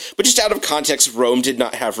setting. But just out of context, Rome did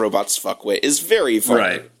not have robots, fuckwit is very funny.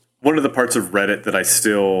 Right. One of the parts of Reddit that I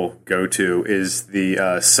still go to is the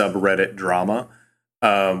subreddit drama,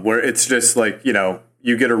 where it's just like,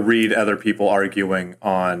 you get to read other people arguing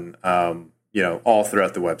on, all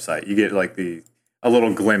throughout the website. You get like a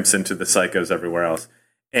little glimpse into the psychos everywhere else.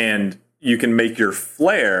 And you can make your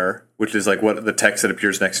flair, which is like what the text that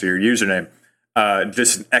appears next to your username,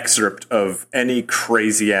 just an excerpt of any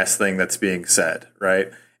crazy ass thing that's being said,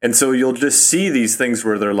 right? And so you'll just see these things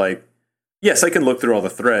where they're like, yes, I can look through all the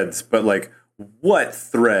threads, but like, what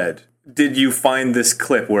thread did you find this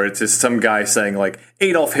clip where it's just some guy saying like,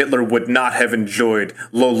 Adolf Hitler would not have enjoyed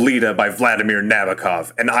Lolita by Vladimir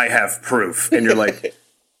Nabokov, and I have proof. And you're like,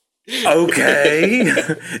 okay,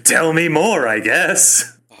 tell me more, I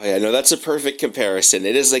guess. Oh yeah, no, that's a perfect comparison.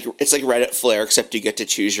 It's like Reddit Flare, except you get to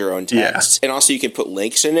choose your own text, and also you can put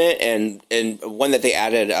links in it. And one that they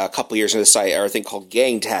added a couple years into the site are a thing called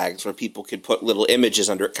gang tags, where people could put little images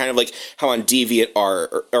under it, kind of like how on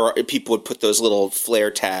DeviantArt or people would put those little Flare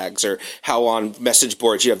tags, or how on message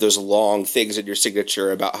boards you have those long things in your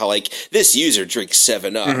signature about how like this user drinks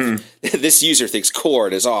 7-Up, this user thinks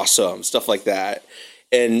corn is awesome, stuff like that.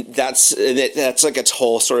 And that's like its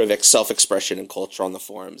whole sort of self-expression and culture on the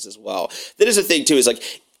forums as well. That is a thing too, is like,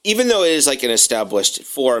 even though it is like an established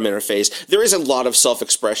forum interface, there is a lot of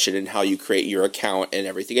self-expression in how you create your account and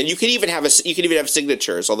everything. And you can even have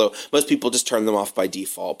signatures, although most people just turn them off by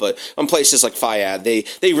default. But on places like FIAD,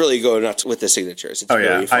 they really go nuts with the signatures. It's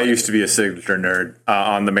really I used to be a signature nerd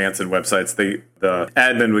on the Manson websites. The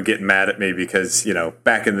admin would get mad at me because,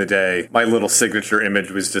 back in the day, my little signature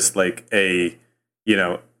image was just like a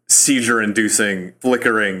seizure-inducing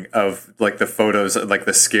flickering of like the photos, like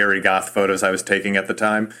the scary goth photos I was taking at the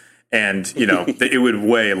time. And, it would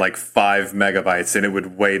weigh like 5 megabytes and it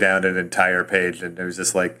would weigh down an entire page. And it was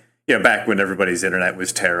just like, back when everybody's internet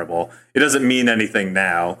was terrible. It doesn't mean anything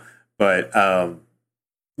now, but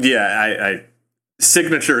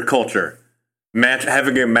signature culture.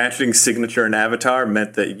 Having a matching signature and avatar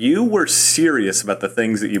meant that you were serious about the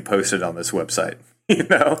things that you posted on this website.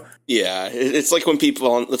 Yeah, it's like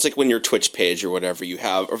when your Twitch page or whatever, you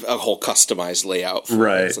have a whole customized layout for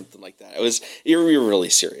right. Something like that. You're really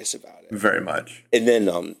serious about it. Very much. And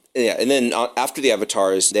then after the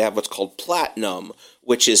avatars, they have what's called Platinum,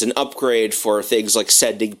 which is an upgrade for things like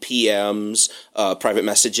sending PMs, private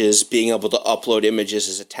messages, being able to upload images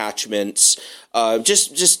as attachments,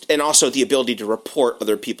 and also the ability to report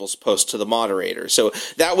other people's posts to the moderator. So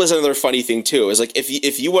that was another funny thing too. Is like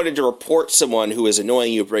if you wanted to report someone who is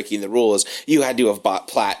annoying you, breaking the rules, you had to have bought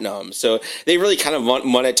Platinum. So they really kind of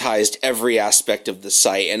monetized every aspect of the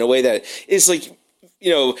site in a way that is like,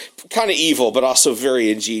 kind of evil, but also very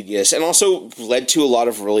ingenious, and also led to a lot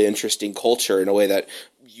of really interesting culture in a way that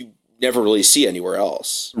you never really see anywhere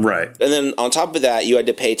else. Right. And then on top of that, you had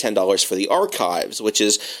to pay $10 for the archives, which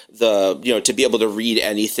is to be able to read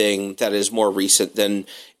anything that is more recent than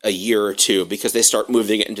a year or two, because they start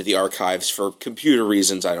moving it into the archives for computer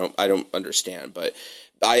reasons I don't understand, but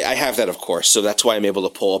I have that, of course, so that's why I'm able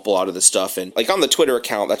to pull up a lot of the stuff. And like on the Twitter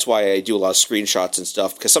account, that's why I do a lot of screenshots and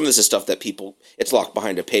stuff, because some of this is stuff that it's locked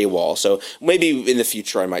behind a paywall. So maybe in the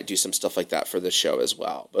future I might do some stuff like that for this show as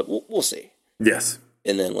well, but we'll see. Yes.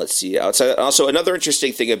 And then let's see. Also, another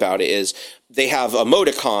interesting thing about it is they have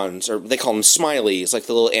emoticons, or they call them smileys, like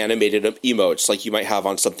the little animated emotes like you might have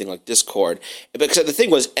on something like Discord. Because the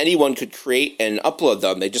thing was, anyone could create and upload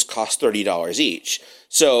them. They just cost $30 each.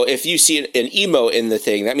 So if you see an emote in the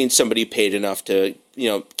thing, that means somebody paid enough to,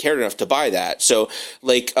 cared enough to buy that. So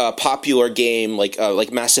like a popular game like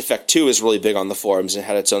Mass Effect 2 is really big on the forums and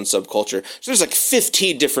had its own subculture. So there's like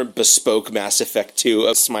 15 different bespoke Mass Effect 2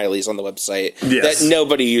 smileys on the website that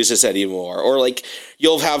nobody uses anymore. Or like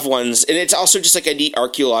you'll have ones, and it's also just like a neat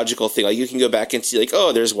archaeological thing. Like you can go back and see like,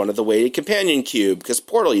 oh, there's one of the weighted companion cube, because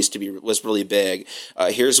Portal was really big.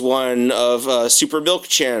 Here's one of Super Milk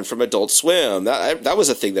Chan from Adult Swim. That was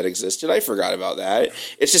a thing that existed. I forgot about that.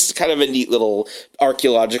 It's just kind of a neat little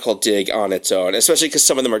archaeological dig on its own, especially because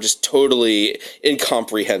some of them are just totally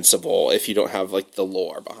incomprehensible if you don't have like the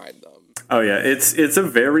lore behind them. Oh yeah, it's a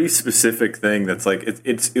very specific thing that's like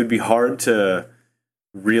it would be hard to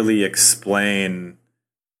really explain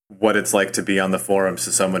what it's like to be on the forums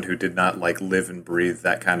to someone who did not like live and breathe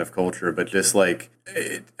that kind of culture. But just like,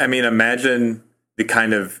 imagine the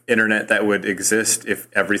kind of internet that would exist if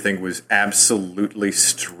everything was absolutely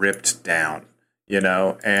stripped down,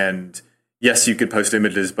 and yes, you could post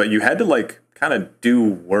images, but you had to like kind of do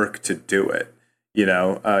work to do it. You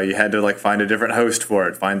had to like find a different host for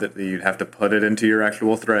it, find that you'd have to put it into your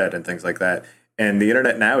actual thread and things like that. And the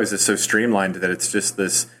internet now is just so streamlined that it's just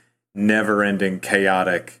this never-ending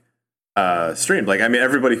chaotic stream. Like,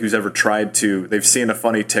 everybody who's ever they've seen a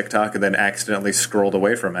funny TikTok and then accidentally scrolled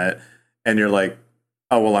away from it, and you're like,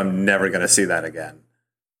 oh, well, I'm never going to see that again.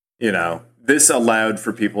 this allowed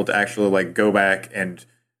for people to actually like go back and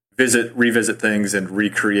revisit things and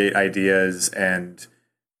recreate ideas, and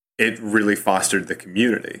it really fostered the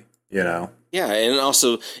community, you know? Yeah, and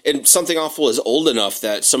also, and Something Awful is old enough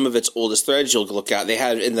that some of its oldest threads you'll look at, they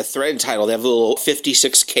had in the thread title, they have a little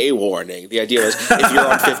 56K warning. The idea was if you're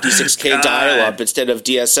on 56K dial-up instead of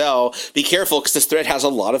DSL, be careful because this thread has a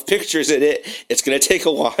lot of pictures in it. It's going to take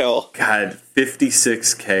a while. God,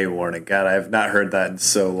 56K warning. God, I have not heard that in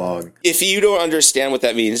so long. If you don't understand what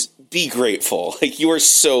that means, be grateful. Like, you are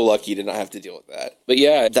so lucky to not have to deal with that. But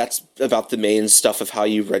yeah, that's about the main stuff of how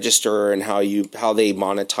you register and how they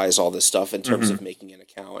monetize all this stuff in terms of making an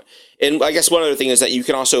account. And I guess one other thing is that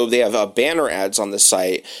they have banner ads on the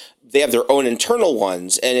site. They have their own internal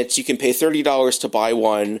ones, and you can pay $30 to buy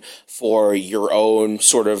one for your own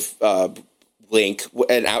sort of link,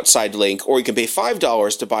 an outside link, or you can pay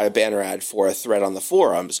 $5 to buy a banner ad for a thread on the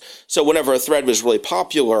forums. So whenever a thread was really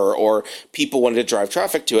popular or people wanted to drive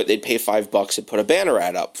traffic to it, they'd pay $5 and put a banner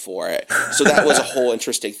ad up for it. So that was a whole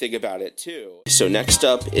interesting thing about it too. So next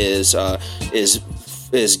up is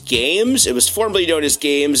games. It was formerly known as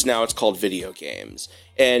games. Now it's called video games.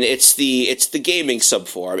 And it's the gaming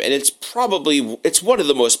subforum, and it's one of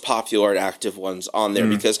the most popular and active ones on there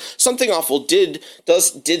because Something Awful did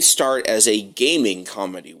start as a gaming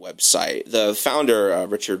comedy website. The founder,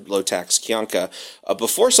 Richard Lotax Kianka,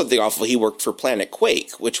 before Something Awful, he worked for Planet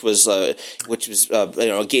Quake, which was a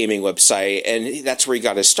gaming website, and that's where he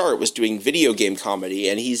got his start, was doing video game comedy.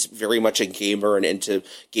 And he's very much a gamer and into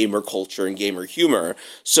gamer culture and gamer humor.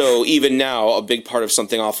 So even now, a big part of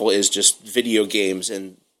Something Awful is just video games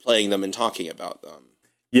and playing them and talking about them.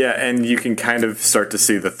 Yeah, and you can kind of start to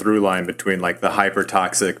see the through line between like the hyper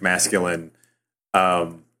toxic masculine,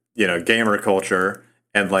 gamer culture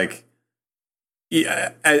and like,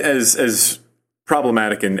 yeah, as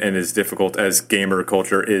problematic and as difficult as gamer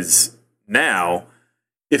culture is now,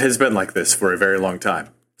 it has been like this for a very long time.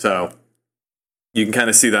 So you can kind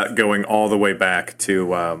of see that going all the way back to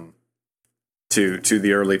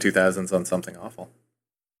the early 2000s on Something Awful.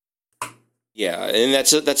 Yeah, and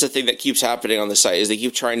that's a thing that keeps happening on the site, is they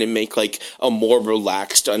keep trying to make like a more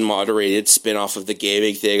relaxed, unmoderated spin-off of the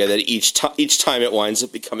gaming thing, and then each time it winds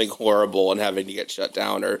up becoming horrible and having to get shut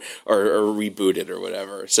down or rebooted or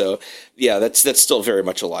whatever. So yeah, that's still very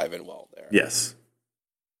much alive and well there. Yes.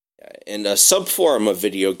 And a subforum of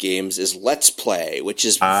video games is Let's Play, which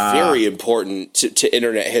is very important to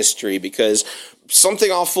internet history, because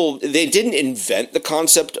Something Awful, they didn't invent the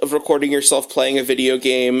concept of recording yourself playing a video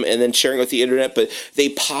game and then sharing it with the internet, but they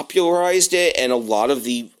popularized it, and a lot of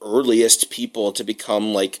the earliest people to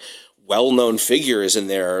become like well-known figures in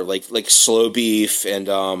there, like Slow Beef and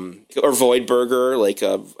or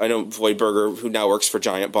Voidburger, I know Voidburger, who now works for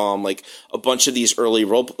Giant Bomb, like a bunch of these early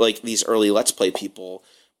Let's Play people.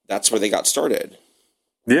 That's where they got started.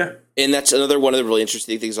 Yeah. And that's another one of the really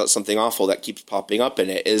interesting things about Something Awful that keeps popping up in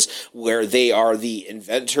it, is where they are the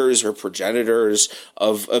inventors or progenitors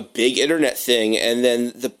of a big internet thing, and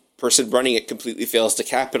then the person running it completely fails to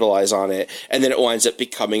capitalize on it, and then it winds up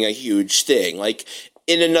becoming a huge thing. Like,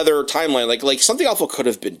 in another timeline, like Something Awful could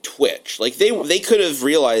have been Twitch. Like, they could have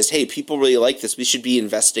realized, hey, people really like this, we should be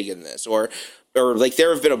investing in this. Or like,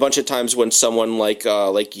 there have been a bunch of times when someone like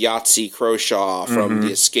Yahtzee Croshaw from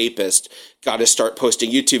The Escapist got to start posting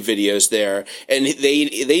YouTube videos there, and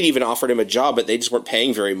they'd even offered him a job, but they just weren't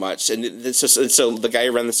paying very much. And so the guy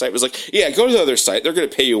who ran the site was like, yeah, go to the other site, they're going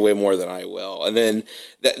to pay you way more than I will. And then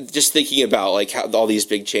just thinking about like how all these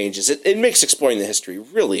big changes, it makes exploring the history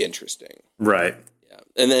really interesting. Right.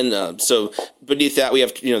 And then, so beneath that, we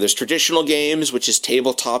have, there's traditional games, which is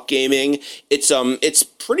tabletop gaming. It's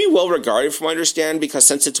pretty well regarded, from what I understand, because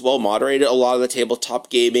since it's well moderated, a lot of the tabletop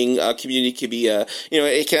gaming community can be,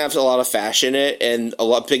 it can have a lot of fashion in it, and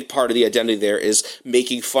big part of the identity there is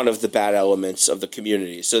making fun of the bad elements of the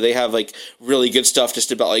community. So they have like really good stuff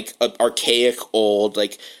just about like archaic old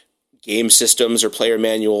like game systems or player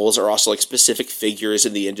manuals, or also like specific figures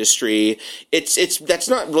in the industry. That's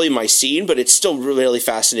not really my scene, but it's still really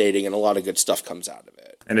fascinating, and a lot of good stuff comes out of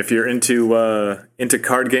it. And if you're into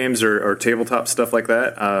card games or tabletop stuff like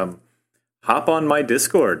that, hop on my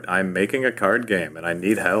Discord. I'm making a card game and I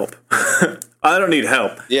need help. I don't need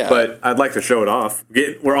help, but I'd like to show it off.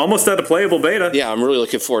 We're almost at a playable beta. Yeah, I'm really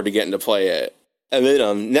looking forward to getting to play it. And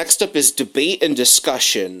then next up is Debate and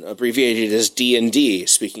Discussion, abbreviated as D&D,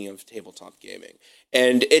 speaking of tabletop gaming.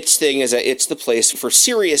 And its thing is that it's the place for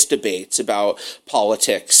serious debates about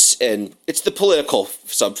politics, and it's the political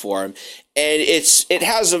subforum. And it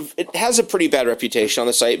has a pretty bad reputation on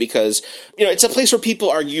the site because, it's a place where people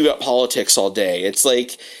argue about politics all day. It's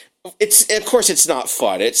like, Of course it's not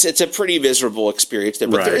fun. It's a pretty miserable experience there,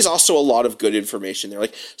 but there is also a lot of good information there.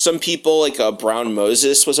 Like some people, like Brown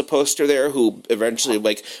Moses was a poster there who eventually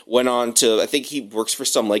like went on to, I think he works for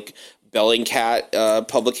some like Bellingcat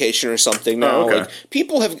publication or something now. Oh, okay. Like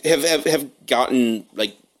people have gotten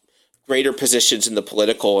like greater positions in the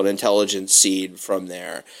political and intelligence scene from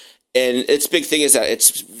there. And its big thing is that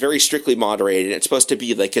it's very strictly moderated. It's supposed to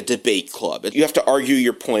be like a debate club. You have to argue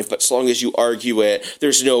your point, but as long as you argue it,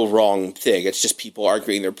 there's no wrong thing. It's just people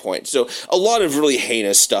arguing their point. So a lot of really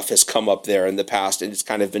heinous stuff has come up there in the past, and it's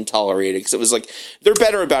kind of been tolerated. Because it was like, they're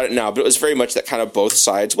better about it now, but it was very much that kind of both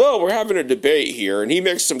sides. Well, we're having a debate here, and he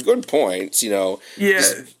makes some good points, you know. Yeah,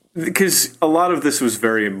 because a lot of this was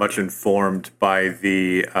very much informed by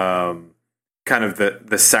the kind of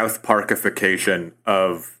the South Parkification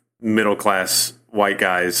of middle class white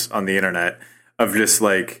guys on the internet, of just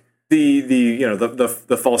like the you know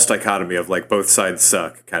the false dichotomy of like both sides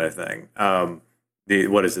suck kind of thing.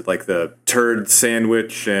 What is it, like the turd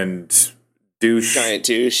sandwich and giant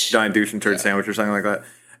douche and turd sandwich or something like that,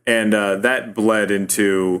 and that bled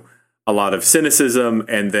into a lot of cynicism,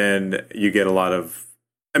 and then you get a lot of,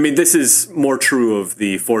 I mean, this is more true of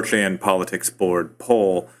the 4chan Politics Board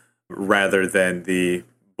poll rather than the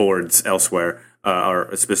boards elsewhere.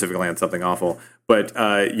 Or specifically on Something Awful, but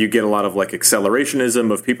you get a lot of like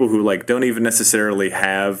accelerationism of people who like don't even necessarily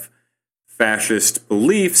have fascist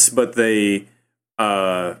beliefs, but they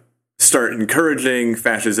start encouraging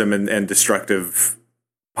fascism and destructive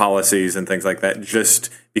policies and things like that just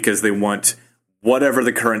because they want whatever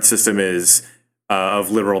the current system is of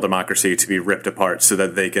liberal democracy to be ripped apart so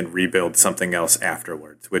that they can rebuild something else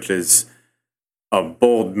afterwards, which is a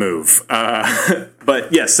bold move.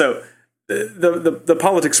 But yes, so the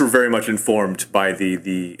politics were very much informed by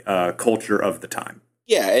the culture of the time.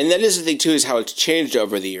 Yeah, and that is the thing, too, is how it's changed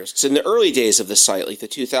over the years. Because in the early days of the site, like the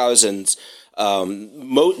 2000s,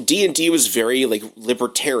 D&D was very, like,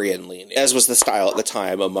 libertarian-leaning, as was the style at the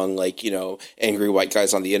time among, like, you know, angry white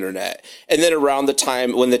guys on the internet. And then around the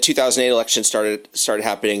time when the 2008 election started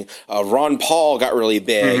happening, Ron Paul got really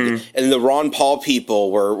big, and the Ron Paul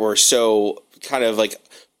people were so kind of, like,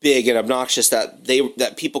 big and obnoxious that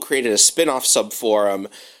people created a spin-off subforum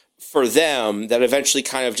for them that eventually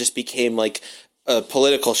kind of just became like a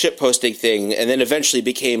political shitposting thing, and then eventually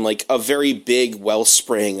became like a very big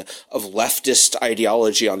wellspring of leftist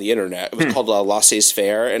ideology on the internet. It was called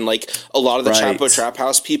Laissez-Faire, and like a lot of the Chapo Trap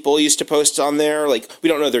House people used to post on there. Like, we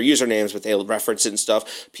don't know their usernames, but they reference it and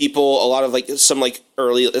stuff. People, a lot of like some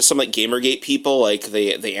Gamergate people, like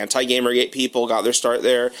the anti-Gamergate people got their start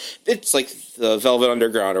there. It's like the Velvet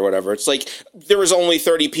Underground or whatever. It's like there was only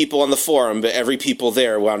 30 people on the forum, but every people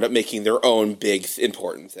there wound up making their own big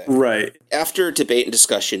important thing. Right. After debate and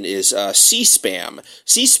discussion is C-SPAM.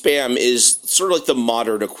 C-SPAM is sort of like the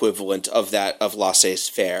modern equivalent of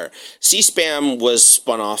Laissez-Faire. C-SPAM was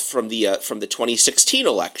spun off from the 2016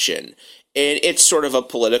 election, and it's sort of a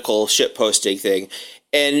political shitposting thing.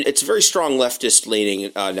 And it's very strong leftist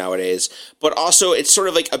leaning nowadays, but also it's sort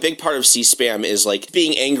of like a big part of C-SPAM is like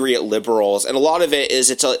being angry at liberals, and a lot of it is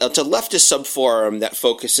it's a leftist subforum that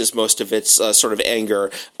focuses most of its sort of anger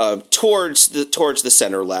towards the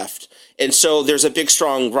center left. And so there's a big,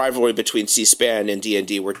 strong rivalry between C-SPAN and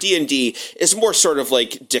D&D, where D&D is more sort of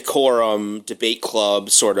like decorum, debate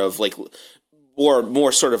club, sort of like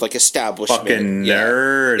more sort of like establishment. Fucking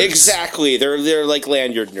nerds. Exactly. They're like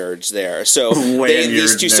lanyard nerds there. So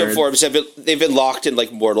these two subforums they've been locked in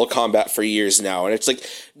like Mortal Kombat for years now, and it's like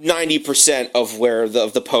 90% of where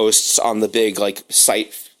the posts on the big like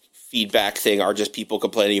site feedback thing are just people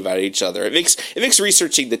complaining about each other. It makes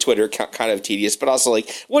researching the Twitter kind of tedious, but also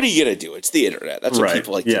like, what are you gonna do? It's the internet. That's what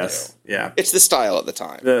people like to do. Yeah. It's the style at the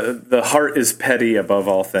time. The heart is petty above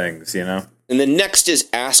all things, you know? And then next is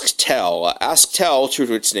Ask Tell. Ask Tell, true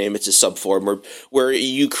to its name, it's a subforum where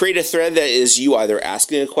you create a thread that is you either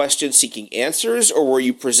asking a question, seeking answers, or where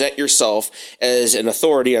you present yourself as an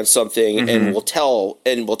authority on something and will tell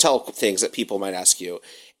things that people might ask you.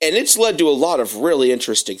 And it's led to a lot of really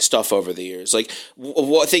interesting stuff over the years. Like,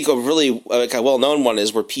 I think a really like a well-known one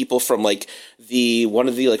is where people from like one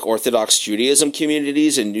of the like Orthodox Judaism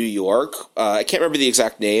communities in New York, I can't remember the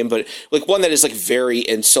exact name, but like one that is like very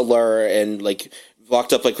insular and like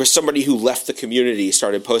locked up, like where somebody who left the community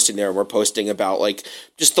started posting there, and we're posting about like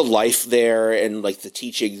just the life there and like the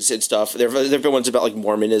teachings and stuff. There've been ones about like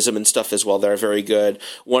Mormonism and stuff as well that are very good.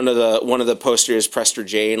 One of the posters, Prester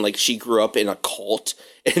Jane, like she grew up in a cult,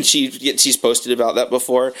 and she's posted about that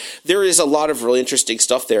before. There is a lot of really interesting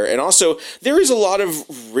stuff there, and also there is a lot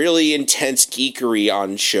of really intense geekery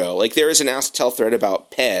on show. Like there is an Ask Tell thread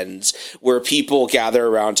about pens where people gather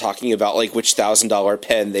around talking about like which $1,000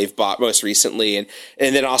 pen they've bought most recently, and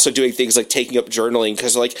then also doing things like taking up journaling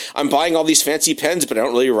because like I'm buying all these fancy pens, but I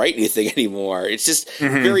don't really write anything anymore. It's just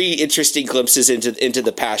very interesting glimpses into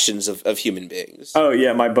the passions of human beings. Oh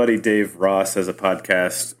yeah, my buddy Dave Ross has a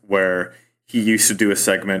podcast where he used to do a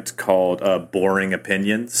segment called Boring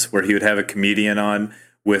Opinions, where he would have a comedian on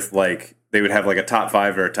with like, they would have like a top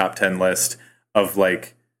 5 or a top 10 list of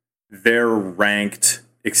like their ranked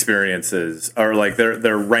experiences or like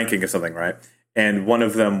their ranking of something, right? And one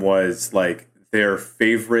of them was like their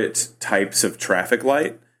favorite types of traffic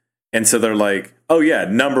light. And so they're like, oh yeah,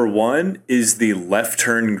 number 1 is the left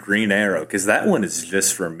turn green arrow, because that one is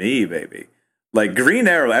just for me, baby. Like green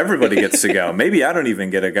arrow, everybody gets to go. Maybe I don't even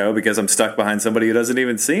get to go because I'm stuck behind somebody who doesn't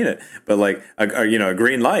even seen it. But like a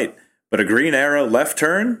green light, but a green arrow left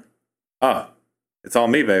turn, oh, it's all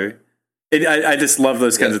me, baby. I just love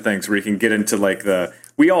those kinds of things where you can get into like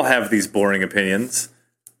we all have these boring opinions,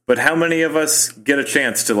 but how many of us get a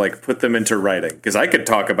chance to like put them into writing? Because I could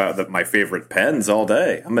talk about my favorite pens all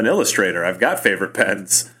day. I'm an illustrator. I've got favorite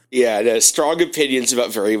pens. Yeah, no, strong opinions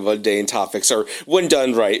about very mundane topics are, when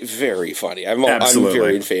done right, very funny. I'm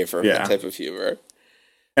very in favor of that type of humor.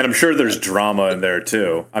 And I'm sure there's drama in there,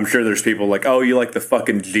 too. I'm sure there's people like, oh, you like the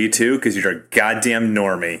fucking G2 because you're a goddamn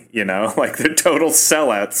normie, you know? Like, they're total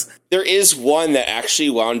sellouts. There is one that actually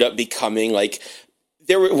wound up becoming, like,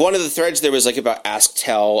 one of the threads there was like about Ask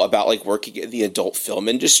Tell, about like working in the adult film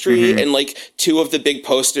industry, and like 2 of the big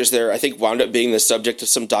posters there I think wound up being the subject of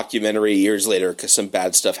some documentary years later because some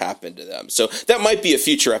bad stuff happened to them. So that might be a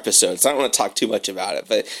future episode, so I don't want to talk too much about it,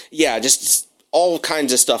 but yeah, just all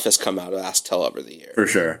kinds of stuff has come out of Ask Tell over the years. For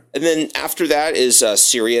sure. And then after that is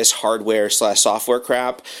serious hardware/software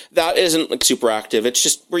crap. That isn't like super active. It's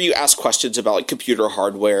just where you ask questions about like computer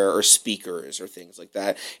hardware or speakers or things like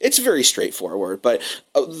that. It's very straightforward. But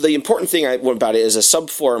the important thing about it is a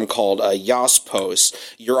subforum called Yaspos.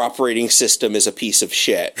 Your operating system is a piece of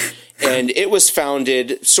shit. And it was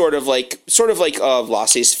founded sort of like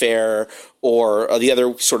Laissez Faire or the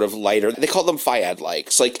other sort of lighter. They call them FIAD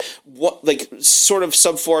likes, like sort of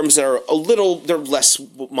subforums that are they're less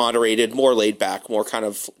moderated, more laid back, more kind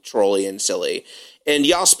of trolly and silly. And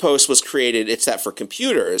Yaspos was created. It's that for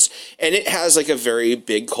computers, and it has like a very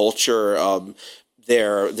big culture.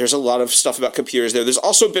 There's a lot of stuff about computers there. There's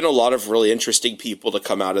also been a lot of really interesting people to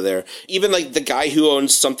come out of there. Even like the guy who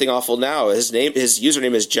owns Something Awful Now, his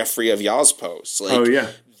username is Jeffrey of Yaspos. Like, oh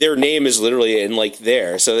yeah, their name is literally in like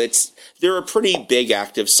there. So they're a pretty big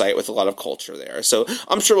active site with a lot of culture there. So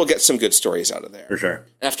I'm sure we'll get some good stories out of there. For sure.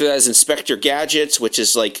 After that is Inspector Gadgets, which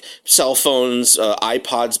is like cell phones,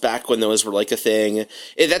 iPods back when those were like a thing.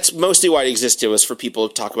 That's mostly why it existed, was for people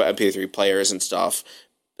to talk about MP3 players and stuff.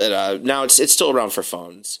 But now it's still around for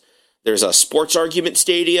phones. There's a Sports Argument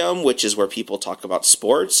Stadium, which is where people talk about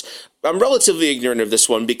sports. I'm relatively ignorant of this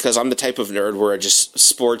one because I'm the type of nerd where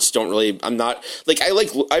sports don't really,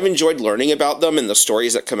 I've enjoyed learning about them and the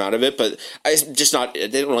stories that come out of it, but they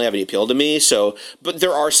don't really have any appeal to me. So, but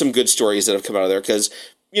there are some good stories that have come out of there because,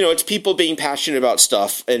 you know, it's people being passionate about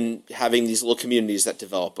stuff and having these little communities that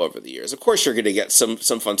develop over the years. Of course, you're going to get some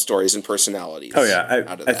fun stories and personalities. Oh yeah,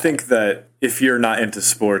 I think that if you're not into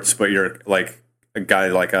sports, but you're like a guy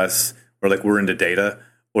like us, or like we're into data,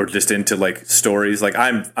 or just into like stories, like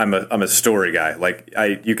I'm a story guy. Like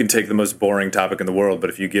you can take the most boring topic in the world, but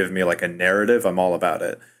if you give me like a narrative, I'm all about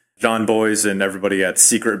it. John Boys and everybody at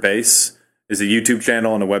Secret Base is a YouTube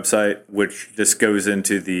channel and a website which just goes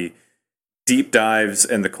into the deep dives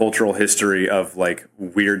and the cultural history of like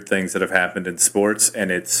weird things that have happened in sports.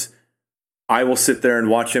 And I will sit there and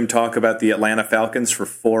watch him talk about the Atlanta Falcons for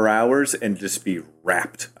 4 hours and just be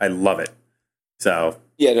rapt. I love it. So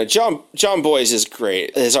yeah, no, John Boys is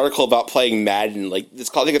great. His article about playing Madden, like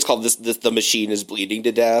I think it's called "The Machine is Bleeding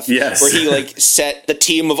to Death." Yes, where he like set the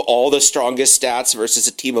team of all the strongest stats versus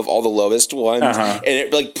a team of all the lowest ones, and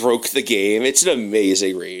it like broke the game. It's an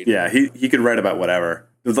amazing read. Yeah, he could write about whatever.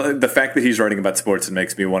 The fact that he's writing about sports and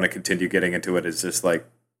makes me want to continue getting into it is just like,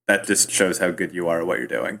 that just shows how good you are at what you're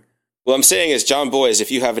doing. What I'm saying is, John Boys, if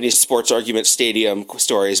you have any Sports Argument Stadium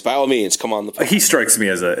stories, by all means, come on the podcast. He strikes me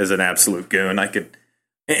as an absolute goon.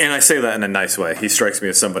 And I say that in a nice way. He strikes me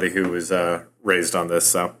as somebody who was raised on this.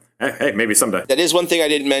 So Hey, maybe someday. That is one thing I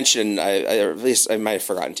didn't mention, or at least I might have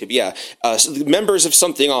forgotten to. But yeah, so the members of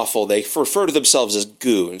Something Awful, they refer to themselves as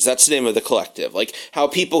goons. That's the name of the collective. Like how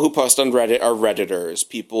people who post on Reddit are Redditors.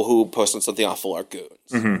 People who post on Something Awful are goons.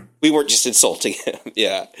 Mm-hmm. We weren't just insulting him.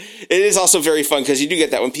 Yeah. It is also very fun because you do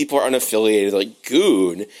get that when people are unaffiliated, like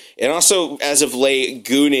goon. And also, as of late,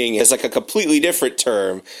 gooning is like a completely different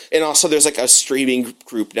term. And also there's like a streaming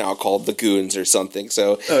group now called The Goons or something.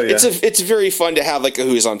 So it's very fun to have like a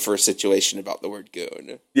Who's on First situation about the word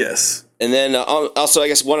goon. Yes. And then also, I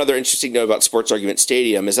guess one other interesting note about Sports Argument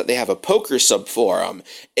Stadium is that they have a poker subforum.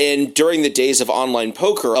 And during the days of online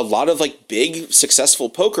poker, a lot of like big successful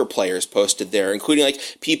poker players posted there, including like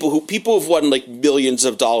people who've won like millions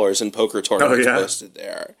of dollars in poker tournaments posted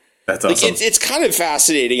there. That's awesome. Like, it's kind of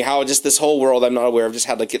fascinating how just this whole world I'm not aware of just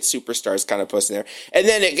had like its superstars kind of posting there. And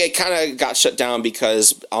then it kind of got shut down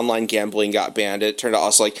because online gambling got banned. It turned out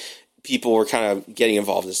also like people were kind of getting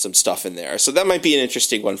involved in some stuff in there. So that might be an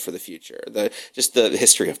interesting one for the future. Just the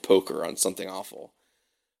history of poker on Something Awful.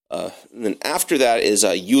 And then after that is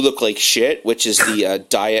You Look Like Shit, which is the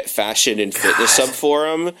diet, fashion, and fitness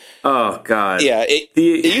subforum. Oh, God. Yeah, it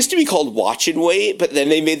used to be called Watch and Wait, but then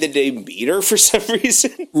they made the name Meter for some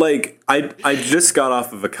reason. Like, I just got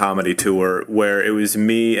off of a comedy tour where it was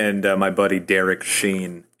me and my buddy Derek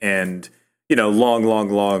Sheen, and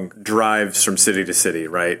long drives from city to city,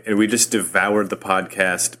 right? And we just devoured the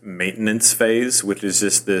podcast maintenance phase, which is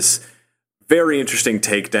just this very interesting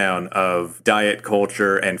takedown of diet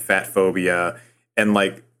culture and fat phobia. And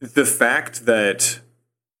like the fact that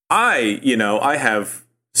I have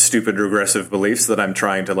stupid regressive beliefs that I'm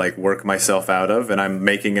trying to like work myself out of, and I'm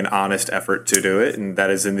making an honest effort to do it. And that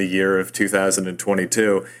is in the year of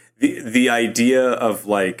 2022. The idea of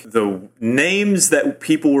like the names that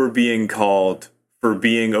people were being called for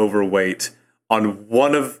being overweight on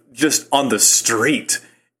on the street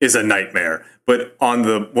is a nightmare. But on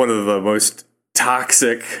one of the most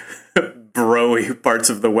toxic, bro-y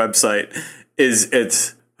parts of the website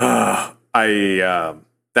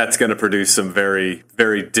that's going to produce some very,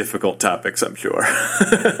 very difficult topics, I'm sure.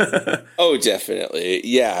 Oh, definitely.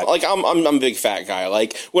 Yeah. Like, I'm a big fat guy.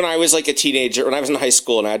 Like, when I was, like, a teenager, when I was in high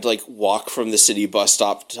school and I had to, like, walk from the city bus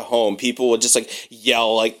stop to home, people would just, like,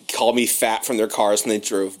 yell, like, call me fat from their cars when they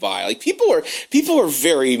drove by. Like, people are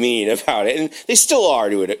very mean about it, and they still are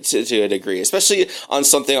to a degree, especially on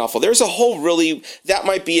Something Awful. There's a whole that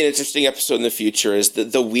might be an interesting episode in the future, is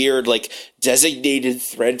the weird, like, designated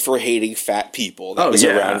thread for hating fat people that was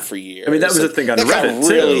around for years. I mean, that was a thing on Reddit,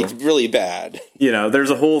 really, too. really bad. There's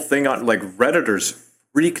a whole thing on, like, Redditors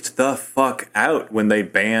freaked the fuck out when they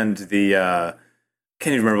banned the, I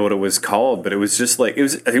can't even remember what it was called, but it was just like, it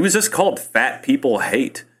was just called Fat People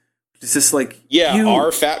Hate. It's just like,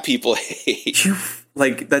 our fat people hate.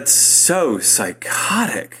 Like, that's so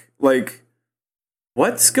psychotic. Like,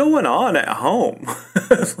 what's going on at home?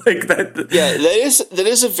 Like that. Yeah, that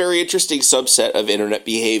is a very interesting subset of internet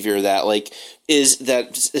behavior that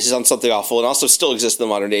is on Something Awful and also still exists in the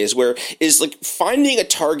modern days, where is like finding a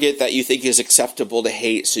target that you think is acceptable to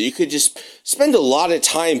hate, so you could just spend a lot of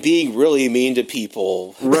time being really mean to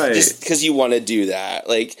people, right? Just because you want to do that.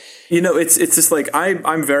 Like, it's just like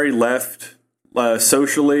I'm very left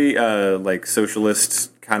socially, like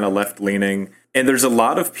socialist, kind of left leaning. And there's a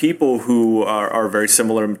lot of people who are very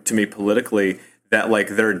similar to me politically, that like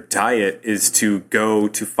their diet is to go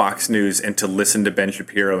to Fox News and to listen to Ben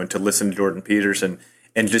Shapiro and to listen to Jordan Peterson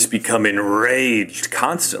and just become enraged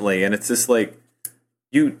constantly. And it's just like,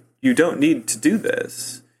 you don't need to do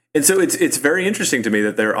this. And so it's very interesting to me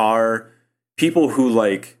that there are people who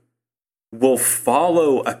like will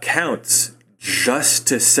follow accounts just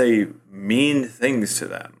to say mean things to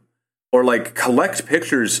them, or like collect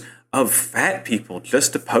pictures of fat people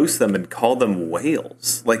just to post them and call them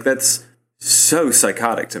whales. Like, that's so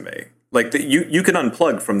psychotic to me. Like, you can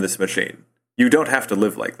unplug from this machine. You don't have to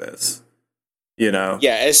live like this. Yeah,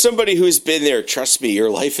 as somebody who's been there, trust me, your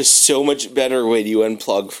life is so much better when you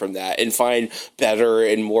unplug from that and find better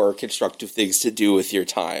and more constructive things to do with your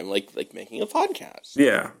time, like making a podcast.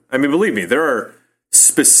 Yeah. I mean, believe me, there are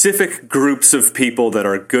specific groups of people that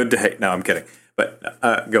are good to hate. No, I'm kidding. But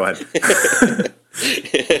go ahead.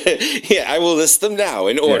 Yeah, I will list them now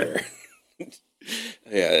in order.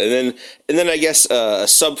 Yeah, and then I guess a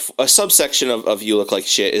subsection of You Look Like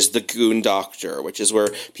Shit is the Goon Doctor, which is where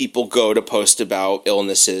people go to post about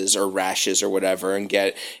illnesses or rashes or whatever and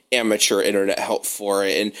get amateur internet help for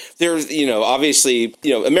it. And there's, obviously,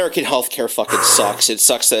 American healthcare fucking sucks. It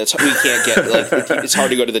sucks that we can't get, it's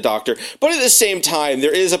hard to go to the doctor. But at the same time,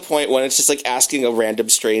 there is a point when it's just like asking a random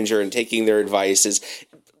stranger and taking their advice is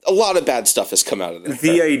a lot of bad stuff has come out of that.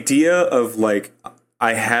 The idea of like,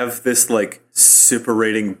 I have this like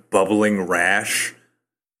suppurating, bubbling rash.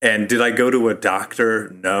 And did I go to a doctor?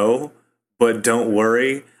 No. But don't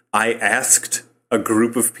worry. I asked a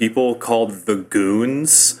group of people called the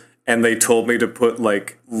Goons, and they told me to put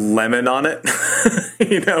like lemon on it.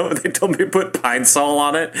 They told me to put Pine Sol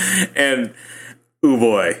on it. And ooh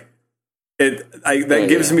boy, that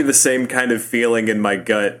gives me the same kind of feeling in my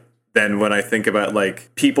gut than when I think about like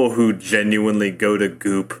people who genuinely go to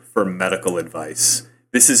Goop for medical advice.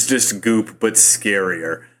 This is just Goop, but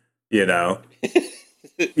scarier,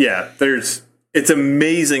 Yeah, it's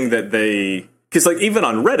amazing that because like even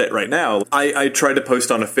on Reddit right now, I try to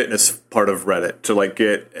post on a fitness part of Reddit to like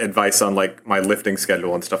get advice on like my lifting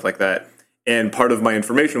schedule and stuff like that. And part of my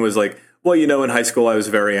information was like, well, in high school I was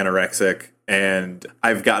very anorexic and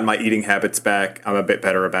I've gotten my eating habits back. I'm a bit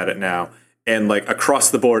better about it now. And like across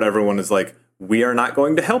the board, everyone is like, we are not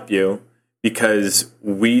going to help you because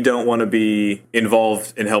we don't want to be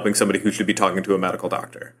involved in helping somebody who should be talking to a medical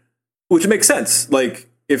doctor, which makes sense. Like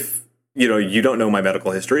if, you don't know my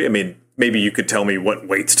medical history. I mean, maybe you could tell me what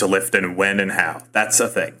weights to lift and when and how. That's a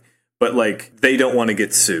thing. But like, they don't want to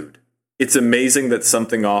get sued. It's amazing that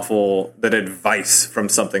that advice from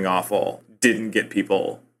something awful didn't get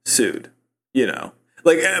people sued,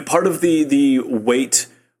 Like part of the weight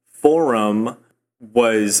forum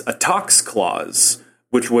was a tox clause,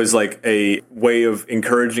 which was like a way of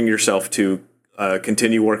encouraging yourself to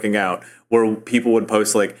continue working out, where people would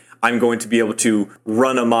post like, I'm going to be able to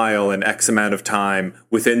run a mile in X amount of time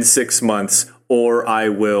within 6 months, or I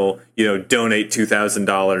will, donate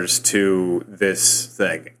 $2,000 to this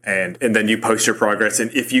thing. And then you post your progress.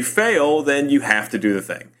 And if you fail, then you have to do the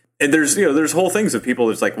thing. And there's whole things of people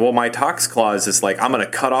that's like, well, my tox clause is like, I'm going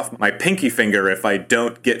to cut off my pinky finger if I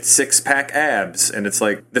don't get 6-pack abs. And it's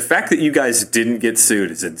like, the fact that you guys didn't get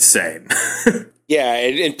sued is insane. Yeah,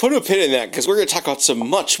 and put a pin in that because we're going to talk about some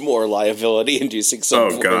much more liability-inducing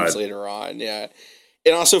subforms later on. Yeah,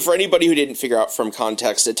 and also for anybody who didn't figure out from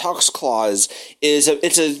context, a tox clause is a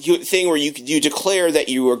thing where you declare that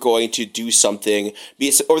you are going to do something,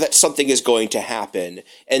 or that something is going to happen,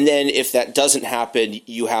 and then if that doesn't happen,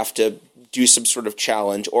 you have to do some sort of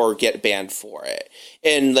challenge or get banned for it.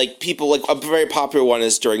 And like people, like a very popular one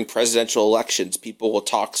is during presidential elections, people will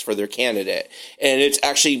tox for their candidate. And it's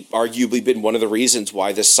actually arguably been one of the reasons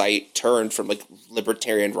why the site turned from like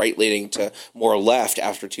libertarian right-leaning to more left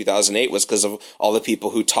after 2008 was because of all the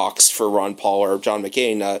people who toxed for Ron Paul or John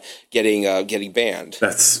McCain getting banned.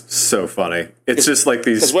 That's so funny. It's just like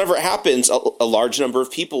these... Because whenever it happens, a large number of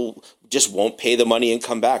people just won't pay the money and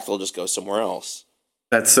come back. They'll just go somewhere else.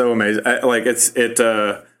 That's so amazing.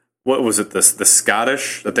 What was it? The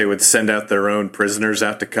Scottish, that they would send out their own prisoners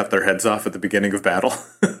out to cut their heads off at the beginning of battle.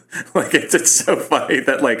 Like it's so funny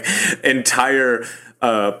that like entire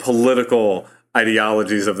political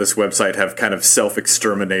ideologies of this website have kind of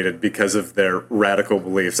self-exterminated because of their radical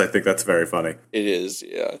beliefs. I think that's very funny. It is,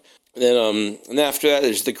 yeah. And then after that,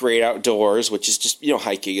 there's the Great Outdoors, which is just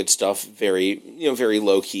hiking and stuff. Very very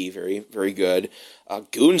low key, very very good.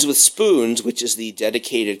 Goons with Spoons, which is the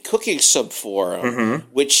dedicated cooking subforum,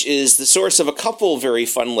 which is the source of a couple very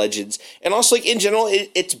fun legends. And also, like in general,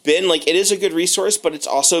 it's been like it is a good resource, but it's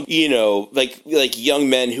also like young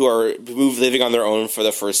men who are living on their own for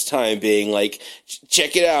the first time, being like,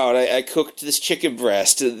 check it out, I cooked this chicken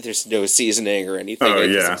breast. There's no seasoning or anything. Oh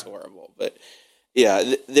yeah, this is horrible, but.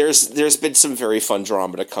 Yeah, there's been some very fun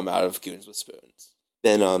drama to come out of Goons with Spoons.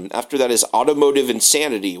 Then after that is Automotive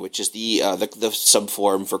Insanity, which is the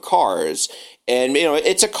subforum for cars. And,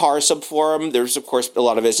 it's a car subforum. There's, of course, a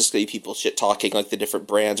lot of it is just going to be people shit-talking, like, the different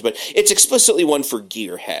brands. But it's explicitly one for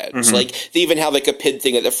gearheads. Mm-hmm. Like, they even have, like, a pin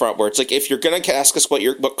thing at the front where it's like, if you're going to ask us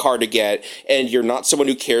what car to get, and you're not someone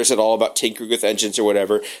who cares at all about tinkering with engines or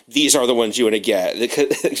whatever, these are the ones you want to get.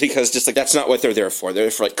 Because just, like, that's not what they're there for.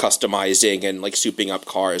 They're for, like, customizing and, like, souping up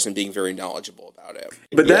cars and being very knowledgeable about it.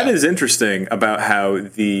 But that is interesting about how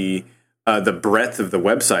the breadth of the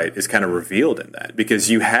website is kind of revealed in that, because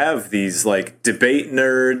you have these like debate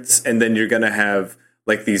nerds, and then you're going to have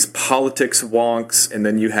like these politics wonks, and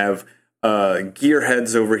then you have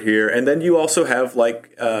gearheads over here, and then you also have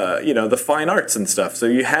like the fine arts and stuff. So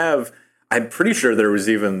you have, I'm pretty sure there was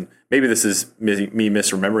even, maybe this is me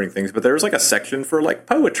misremembering things, but there was like a section for like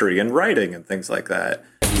poetry and writing and things like that.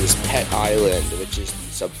 Use Pet Island, which is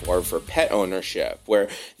the subforum for pet ownership, where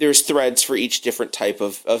there's threads for each different type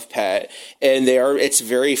of pet, and it's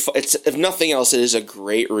if nothing else, it is a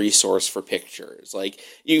great resource for pictures. Like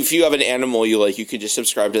if you have an animal you can just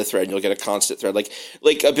subscribe to the thread and you'll get a constant thread.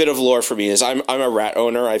 Like a bit of lore for me is I'm a rat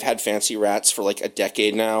owner. I've had fancy rats for like a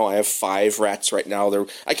decade now. I have 5 rats right now.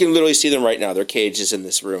 I can literally see them right now. Their cage is in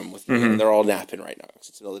this room with me. And they're all napping right now because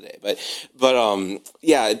it's the middle of the day. But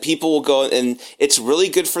yeah, people will go, and it's really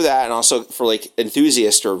good for that, and also for like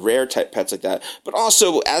enthusiast or rare type pets like that. But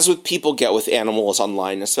also, as with people get with animals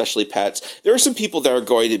online, especially pets, there are some people that are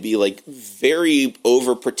going to be like very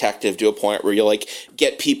overprotective to a point where you'll like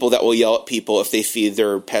get people that will yell at people if they feed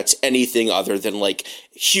their pets anything other than like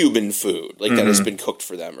human food, like that has been cooked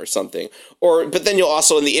for them or something. But then you'll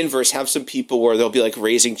also, in the inverse, have some people where they'll be like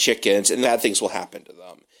raising chickens and bad things will happen to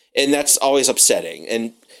them. And that's always upsetting.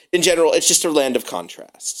 And in general, it's just a land of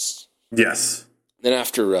contrasts. Yes. Then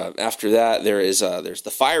after that, there's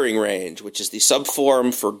the firing range, which is the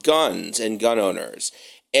subforum for guns and gun owners.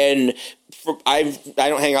 And I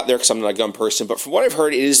don't hang out there because I'm not a gun person, but from what I've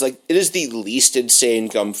heard, it is the least insane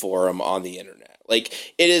gun forum on the internet. Like,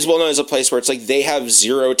 it is well known as a place where it's like they have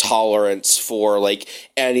zero tolerance for like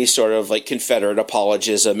any sort of like Confederate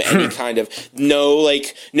apologism, any kind of no,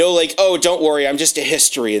 oh, don't worry, I'm just a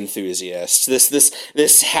history enthusiast.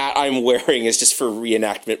 This hat I'm wearing is just for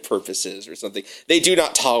reenactment purposes or something. They do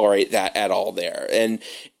not tolerate that at all there. And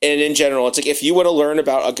in general, it's like if you want to learn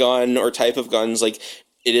about a gun or type of guns, like,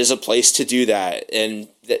 it is a place to do that. And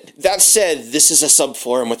that said, this is a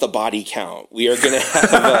subforum with a body count. We are going to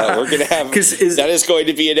have, that is going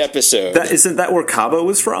to be an episode. Isn't that where Cabo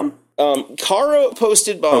was from? Caro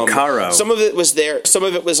posted. Caro. Some of it was there. Some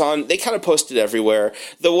of it was on. They kind of posted everywhere.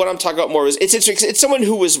 The one I'm talking about more was it's interesting. It's someone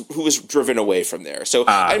who was driven away from there. So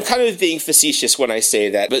I'm kind of being facetious when I say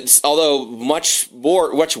that. But although much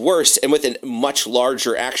worse and with a much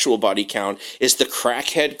larger actual body count is the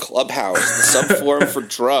Crackhead Clubhouse, the subforum for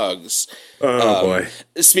drugs. Oh boy!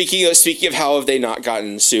 Speaking of how have they not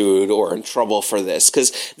gotten sued or in trouble for this?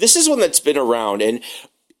 Because this is one that's been around and.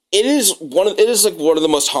 It is one of the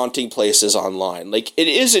most haunting places online. Like, it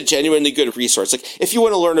is a genuinely good resource. Like, if you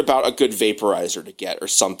want to learn about a good vaporizer to get or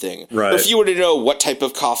something, right. Or if you want to know what type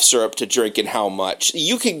of cough syrup to drink and how much,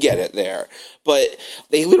 you can get it there. But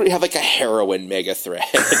they literally have like a heroin mega thread.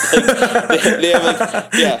 they have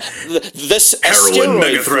like, yeah, this heroin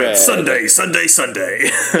mega thread. Sunday.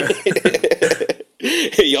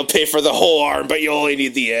 You'll pay for the whole arm, but you only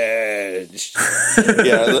need the edge.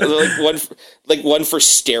 Yeah, like one for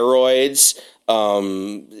steroids.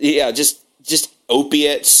 Yeah, just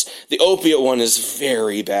opiates. The opiate one is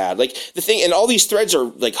very bad. Like the thing, and all these threads are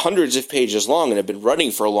like hundreds of pages long and have been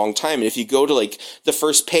running for a long time. And if you go to like the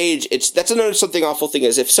first page, that's another something awful thing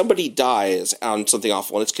is if somebody dies on something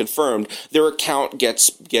awful and it's confirmed, their account gets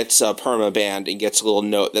perma banned and gets a little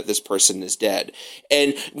note that this person is dead.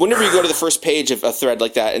 And whenever you go to the first page of a thread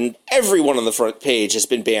like that, and everyone on the front page has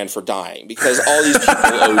been banned for dying because all these people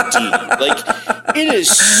OD. Like, it is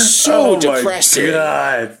so depressing. My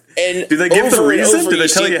God. And do they give the reason? Do they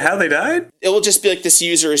tell you how they died? It will just be like this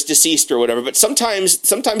user is deceased or whatever. But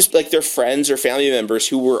sometimes like their friends or family members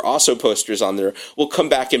who were also posters on there will come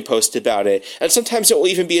back and post about it. And sometimes it will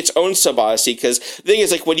even be its own sub-odyssey because the thing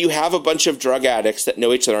is like when you have a bunch of drug addicts that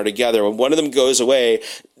know each other together, when one of them goes away,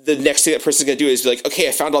 the next thing that person's going to do is be like, okay,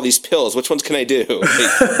 I found all these pills. Which ones can I do?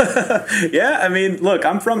 Like, yeah, I mean, look,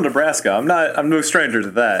 I'm from Nebraska. I'm no stranger to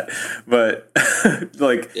that. But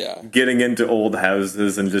like getting into old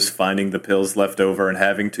houses and just finding the pills left over and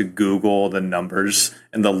having to Google the numbers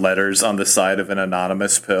and the letters on the side of an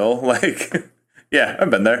anonymous pill. Like, yeah, I've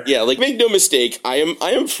been there. Yeah, like make no mistake, I am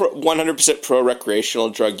 100% pro recreational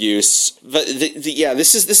drug use. But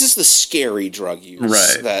this is the scary drug use.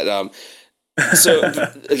 Right. That so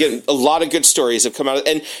again, a lot of good stories have come out,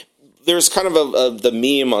 and there's kind of the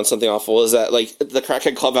meme on Something Awful is that like the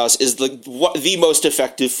Crackhead Clubhouse is the most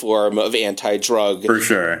effective form of anti-drug for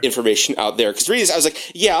sure information out there. Because reading this, I was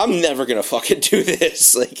like, yeah, I'm never gonna fucking do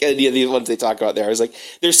this. Like any of these ones they talk about there, I was like,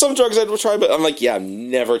 there's some drugs I'd try, but I'm like, yeah,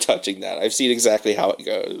 I'm never touching that. I've seen exactly how it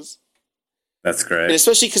goes. That's great. And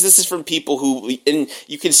especially because this is from people who, and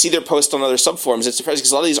you can see their posts on other subforums. It's surprising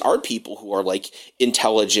because a lot of these are people who are like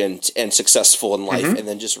intelligent and successful in life and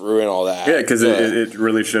then just ruin all that. Yeah, because it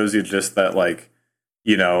really shows you just that, like,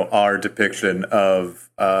 you know, our depiction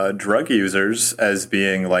of drug users as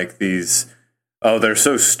being like these, oh, they're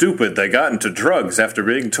so stupid they got into drugs after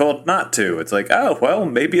being told not to. It's like, oh, well,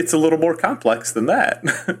 maybe it's a little more complex than that.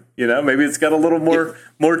 You know, maybe it's got a little more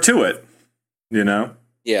to it, you know?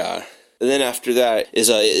 Yeah. And then after that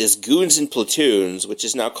is Goons and Platoons, which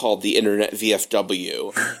is now called the Internet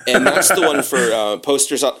VFW. And that's the one for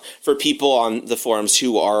posters for people on the forums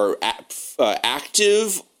who are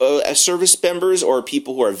active service members or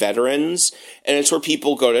people who are veterans, and it's where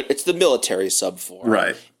people go to. It's the military subforum,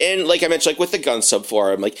 right? And like I mentioned, like with the gun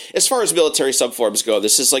subforum, like as far as military subforums go,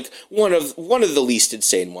 this is like one of the least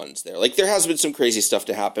insane ones there. Like there has been some crazy stuff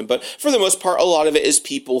to happen, but for the most part, a lot of it is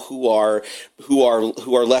people who are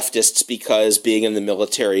leftists because being in the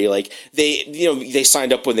military, like they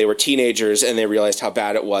signed up when they were teenagers and they realized how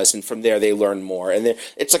bad it was, and from there they learned more, and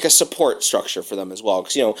it's like a support structure for them as well,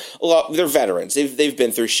 because they're veterans, they've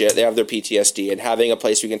been through shit, they have their PTSD, and having a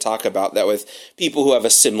place we can talk about that with people who have a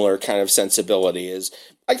similar kind of sensibility is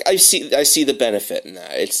I see the benefit in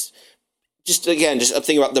that. It's just a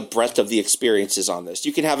thing about the breadth of the experiences on this.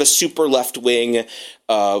 You can have a super left-wing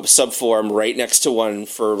subforum right next to one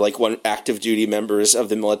for like one active duty members of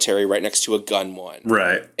the military right next to a gun one.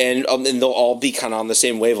 Right. And they'll all be kind of on the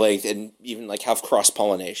same wavelength and even like have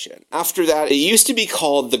cross-pollination. After that, it used to be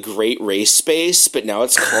called the Great Race Space, but now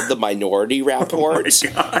it's called the Minority Rapport. Oh my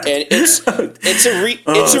God. And it's a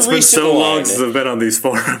it's been so long one. since I've been on these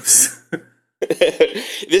forums.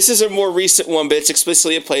 This is a more recent one, but it's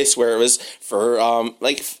explicitly a place where it was for I don't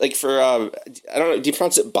know, do you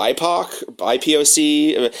pronounce it BIPOC,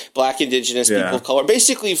 BIPOC, Black, Indigenous, people of color?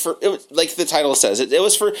 Basically, like the title says,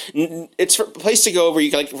 it's for a place to go where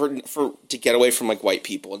you can to get away from like white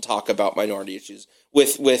people and talk about minority issues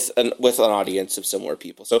with an audience of similar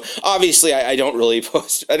people. So obviously I don't really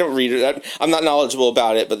post, I don't read it, I'm not knowledgeable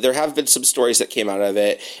about it, but there have been some stories that came out of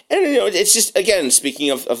it. And it's just, again, speaking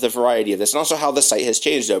of the variety of this, and also how the site has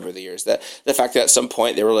changed over the years, that the fact that at some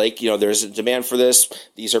point they were like, there's a demand for this,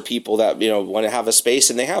 these are people that want to have a space,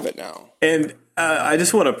 and they have it now. And I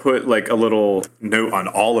just want to put like a little note on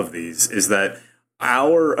all of these, is that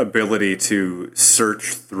our ability to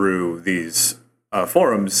search through these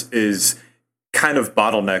forums is kind of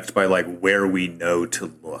bottlenecked by like where we know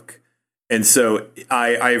to look. And so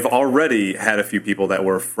I've already had a few people that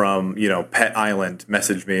were from, Pet Island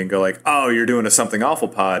message me and go like, oh, you're doing a Something Awful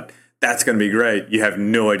pod. That's going to be great. You have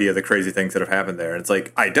no idea the crazy things that have happened there. And it's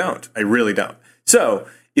like, I really don't. So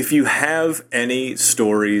if you have any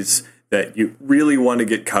stories that you really want to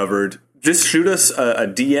get covered, just shoot us a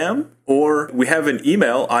DM, or we have an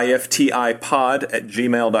email,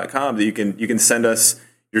 iftipod@gmail.com, that you can send us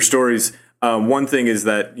your stories. One thing is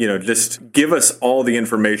that, just give us all the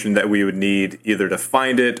information that we would need either to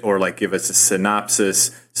find it or like give us a synopsis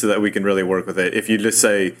so that we can really work with it. If you just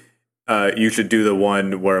say, you should do the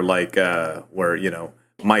one where like,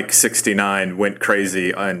 Mike 69 went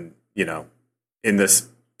crazy on, in this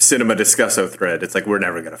Cinema Discusso thread, it's like, we're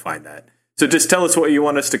never going to find that. So just tell us what you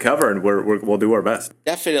want us to cover, and we'll do our best.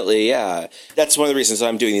 Definitely, yeah. That's one of the reasons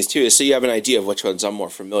I'm doing these too, is so you have an idea of which ones I'm more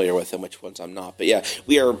familiar with and which ones I'm not. But yeah,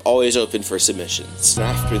 we are always open for submissions. And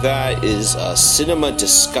after that is Cinema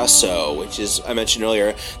Discusso, which is, I mentioned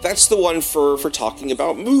earlier, that's the one for talking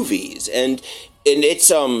about movies. And it's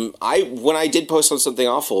when I did post on Something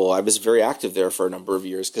Awful, I was very active there for a number of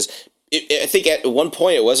years, because I think at one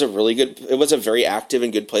point it was a very active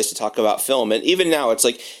and good place to talk about film. And even now, it's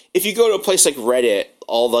like, if you go to a place like Reddit,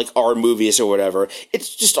 all like our movies or whatever,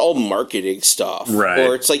 it's just all marketing stuff. Right.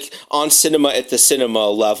 Or it's like on cinema at the cinema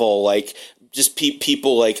level, like just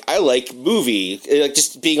people like, I like movie, like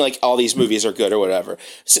just being like, all these movies are good or whatever.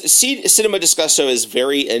 Cinema Discusso is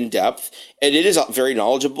very in-depth, and it is very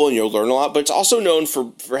knowledgeable, and you'll learn a lot, but it's also known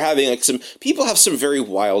for having like some people have some very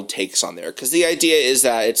wild takes on there, because the idea is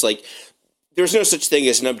that it's like, there's no such thing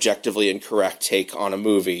as an objectively incorrect take on a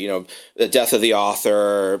movie. The death of the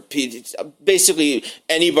author. Basically,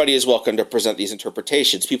 anybody is welcome to present these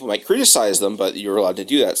interpretations. People might criticize them, but you're allowed to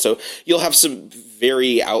do that. So you'll have some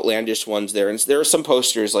very outlandish ones there. And there are some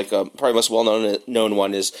posters, like probably most well-known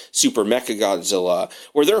one is Super Mechagodzilla,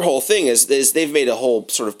 where their whole thing is they've made a whole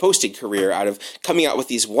sort of posting career out of coming out with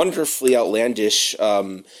these wonderfully outlandish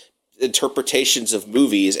interpretations of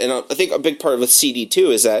movies. And I think a big part of CD too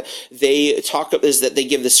is that they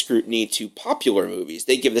give the scrutiny to popular movies.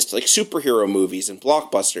 They give this to like superhero movies and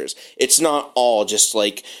blockbusters. It's not all just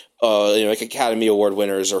like like Academy Award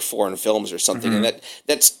winners or foreign films or something. Mm-hmm.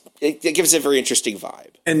 And it gives a very interesting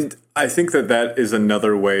vibe. And I think that is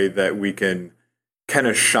another way that we can kind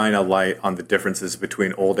of shine a light on the differences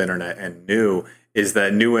between old internet and new, is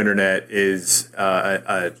that new internet is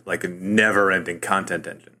like a never-ending content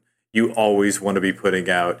engine. You always want to be putting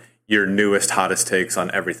out your newest, hottest takes on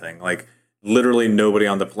everything. Like, literally nobody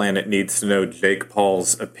on the planet needs to know Jake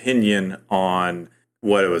Paul's opinion on,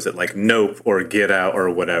 what was it, like Nope or Get Out or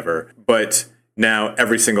whatever. But now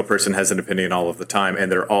every single person has an opinion all of the time, and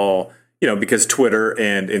they're all, because Twitter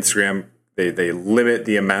and Instagram, they limit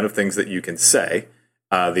the amount of things that you can say.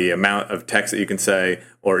 the amount of text that you can say,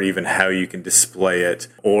 or even how you can display it.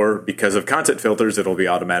 Or because of content filters, it'll be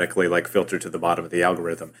automatically like filtered to the bottom of the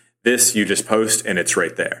algorithm. This you just post and it's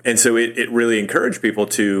right there. And so it really encouraged people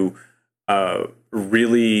to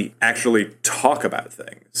really actually talk about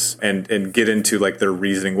things and get into like their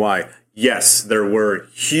reasoning why. Yes, there were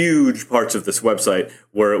huge parts of this website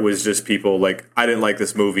where it was just people like, I didn't like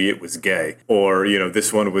this movie, it was gay. Or,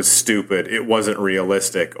 this one was stupid, it wasn't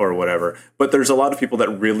realistic, or whatever. But there's a lot of people that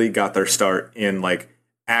really got their start in like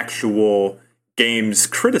actual games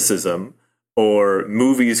criticism or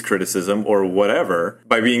movies criticism or whatever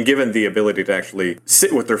by being given the ability to actually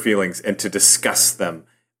sit with their feelings and to discuss them.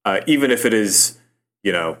 Even if it is,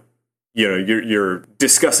 you're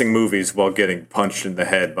discussing movies while getting punched in the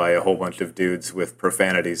head by a whole bunch of dudes with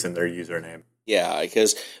profanities in their username. Yeah,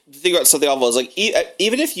 because the thing about Something Awful is, like,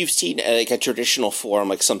 even if you've seen like a traditional forum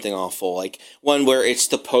like Something Awful, like one where it's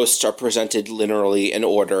the posts are presented linearly in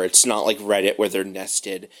order, it's not like Reddit where they're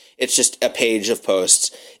nested, it's just a page of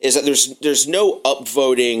posts, is that there's no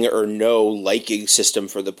upvoting or no liking system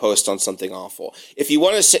for the post on Something Awful. If you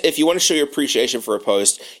want to show your appreciation for a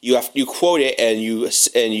post, you quote it and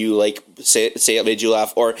you like say it made you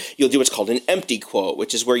laugh, or you'll do what's called an empty quote,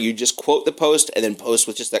 which is where you just quote the post and then post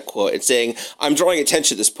with just that quote and saying, I'm drawing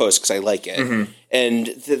attention to this post because I like it. Mm-hmm. And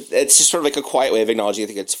it's just sort of like a quiet way of acknowledging I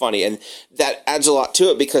think it's funny. And that adds a lot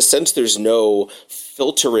to it because since there's no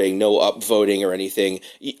filtering, no upvoting or anything,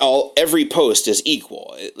 every post is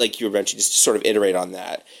equal. Like you mentioned, just to sort of iterate on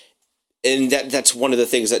that. And that's one of the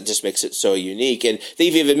things that just makes it so unique. And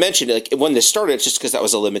they've even mentioned, like, when this started, it's just because that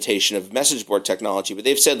was a limitation of message board technology. But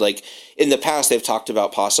they've said, like, in the past, they've talked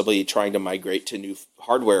about possibly trying to migrate to new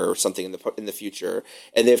hardware or something in the future.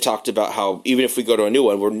 And they've talked about how even if we go to a new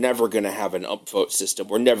one, we're never going to have an upvote system.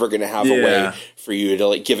 We're never going to have a way for you to,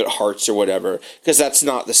 like, give it hearts or whatever. Because that's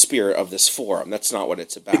not the spirit of this forum. That's not what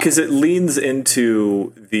it's about. Because it leans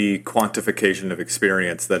into the quantification of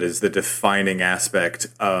experience that is the defining aspect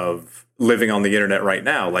of living on the internet right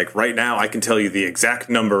now. Like right now, I can tell you the exact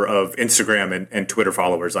number of Instagram and Twitter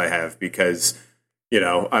followers I have because,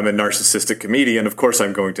 I'm a narcissistic comedian. Of course,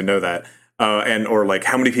 I'm going to know that. Or like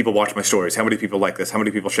how many people watch my stories, how many people like this, how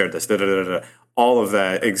many people shared this, all of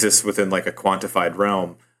that exists within like a quantified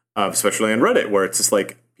realm, especially on Reddit, where it's just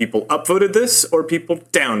like people upvoted this or people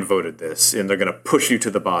downvoted this, and they're going to push you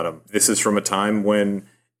to the bottom. This is from a time when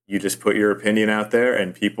you just put your opinion out there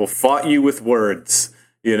and people fought you with words.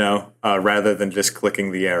 Rather than just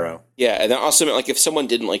clicking the arrow. Yeah, and that also meant, like, if someone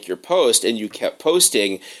didn't like your post and you kept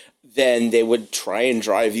posting, then they would try and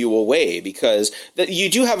drive you away because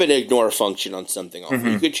you do have an ignore function on Something Awful. Mm-hmm.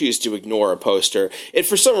 You could choose to ignore a poster. And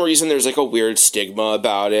for some reason, there's, like, a weird stigma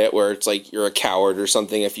about it where it's like you're a coward or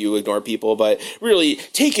something if you ignore people. But really,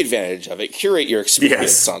 take advantage of it. Curate your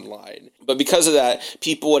experience online. But because of that,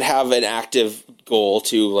 people would have an active goal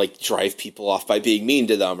to like drive people off by being mean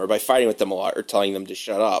to them or by fighting with them a lot or telling them to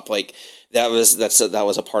shut up. Like that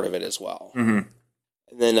was a part of it as well. Mm-hmm.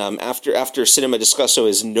 And then after Cinema Discusso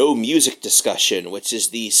is No Music Discussion, which is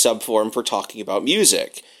the subforum for talking about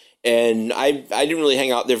music. And I didn't really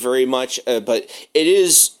hang out there very much, but it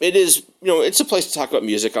is it's a place to talk about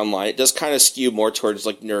music online. It does kind of skew more towards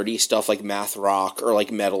like nerdy stuff like math rock or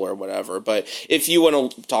like metal or whatever. But if you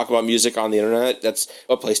want to talk about music on the internet, that's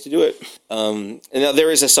a place to do it. And now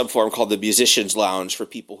there is a subforum called the Musicians Lounge for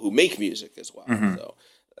people who make music as well. Mm-hmm. So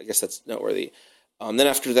I guess that's noteworthy. Then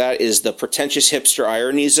after that is the Pretentious Hipster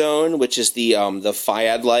Irony Zone, which is the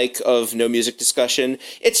Fiad-like of No Music Discussion.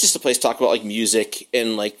 It's just a place to talk about like music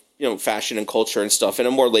and like fashion and culture and stuff in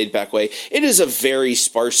a more laid-back way. It is a very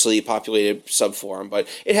sparsely populated subforum, but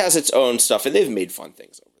it has its own stuff, and they've made fun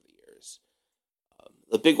things over the years.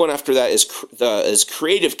 The big one after that is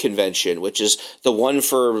Creative Convention, which is the one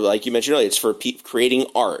for, like you mentioned earlier, it's for creating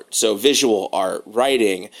art, so visual art,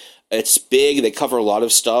 writing. It's big. They cover a lot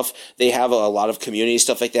of stuff. They have a lot of community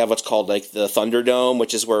stuff. Like they have what's called like the Thunderdome,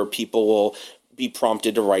 which is where people will be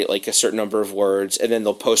prompted to write like a certain number of words, and then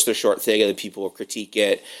they'll post their short thing, and then people will critique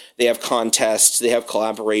it. They have contests. They have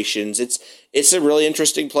collaborations. It's a really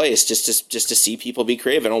interesting place just to see people be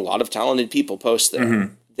creative, and a lot of talented people post there.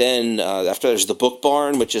 Mm-hmm. Then after there's the Book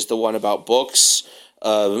Barn, which is the one about books.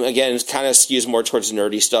 Again, it kind of skews more towards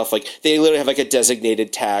nerdy stuff. Like they literally have like a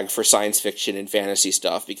designated tag for science fiction and fantasy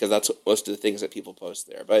stuff because that's most of the things that people post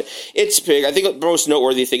there. But it's big. I think the most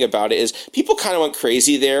noteworthy thing about it is people kind of went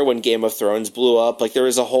crazy there when Game of Thrones blew up. Like there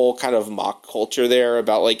was a whole kind of mock culture there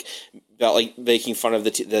about making fun of the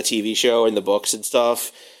TV show and the books and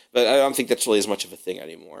stuff. But I don't think that's really as much of a thing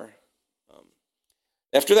anymore.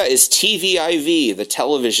 After that is TVIV, the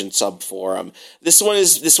television subforum. This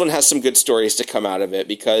one has some good stories to come out of it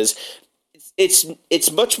because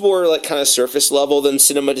it's much more like kind of surface level than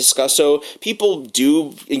Cinema Discusso. People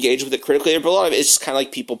do engage with it critically, but a lot of it's kind of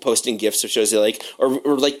like people posting GIFs of shows they like, or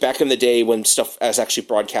like back in the day when stuff was actually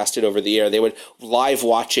broadcasted over the air, they would live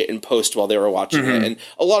watch it and post while they were watching it. And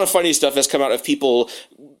a lot of funny stuff has come out of people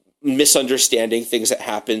misunderstanding things that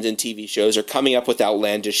happened in TV shows or coming up with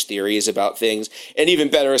outlandish theories about things. And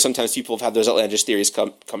even better, sometimes people have had those outlandish theories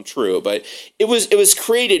come true. But it was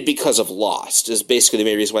created because of Lost is basically the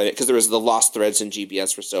main reason why, because there was the Lost threads in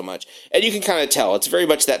GBS for so much. And you can kind of tell it's very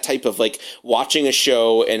much that type of like watching a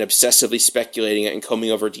show and obsessively speculating it and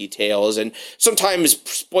combing over details and sometimes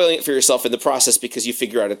spoiling it for yourself in the process because you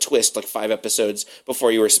figure out a twist like 5 episodes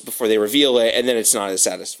before they reveal it, and then it's not as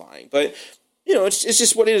satisfying. But it's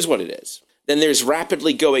just what it is, what it is. Then there's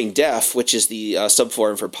Rapidly Going Deaf, which is the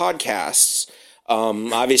subforum for podcasts.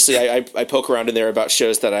 Obviously, I poke around in there about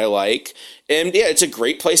shows that I like. And yeah, it's a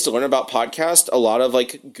great place to learn about podcasts. A lot of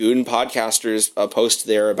like goon podcasters post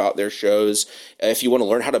there about their shows. If you want to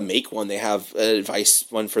learn how to make one, they have an advice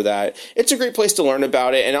one for that. It's a great place to learn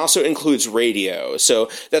about it, and also includes radio. So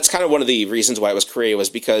that's kind of one of the reasons why it was created, was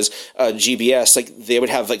because GBS, like they would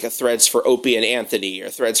have like a threads for Opie and Anthony or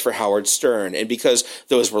threads for Howard Stern. And because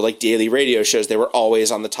those were like daily radio shows, they were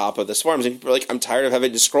always on the top of the forums. And people were like, I'm tired of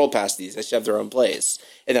having to scroll past these. They should have their own place.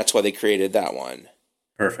 And that's why they created that one.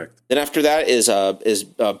 Perfect. Then after that is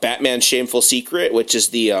Batman's Shameful Secret, which is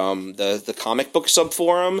the comic book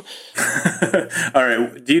subforum. All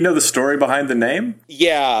right. Do you know the story behind the name?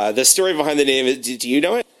 Yeah, the story behind the name. Do you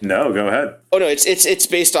know it? No, go ahead. Oh no, it's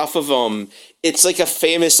based off of it's like a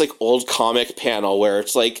famous like old comic panel where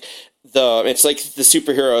it's like the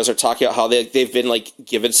superheroes are talking about how they've been like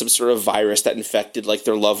given some sort of virus that infected like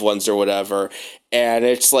their loved ones or whatever, and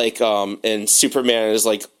it's like and Superman is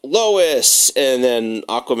like Lois, and then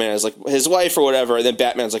Aquaman is like his wife or whatever, and then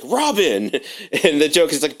Batman's like Robin, and the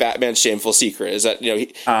joke is like Batman's Shameful Secret is that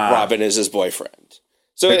Robin is his boyfriend.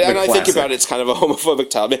 So, and I think about it, it's kind of a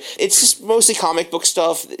homophobic topic. It's just mostly comic book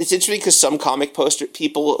stuff. It's interesting because some comic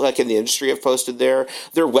people, like in the industry, have posted there.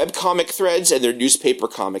 Their webcomic threads and their newspaper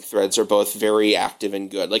comic threads are both very active and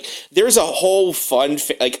good. Like, there's a whole fun,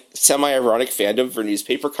 like, semi-ironic fandom for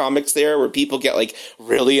newspaper comics there, where people get, like,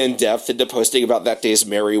 really in-depth into posting about that day's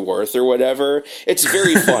Mary Worth or whatever. It's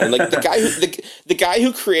very fun. Like, the guy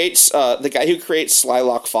who creates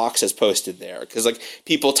Slylock Fox has posted there, because, like,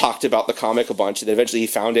 people talked about the comic a bunch, and then eventually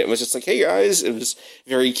he found it and was just like, hey guys, it was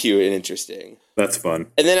very cute and interesting. That's fun.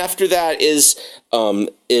 And then after that is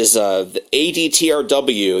the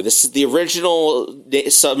ADTRW. This is the original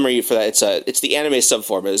summary for that. It's the anime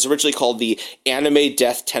subforum. It was originally called the Anime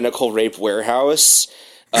Death Tentacle Rape Warehouse.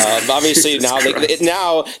 Obviously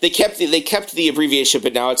now they kept the abbreviation,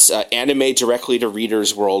 but now it's Anime Directly to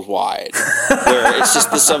Readers Worldwide, where it's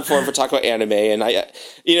just the subform for talk about anime. And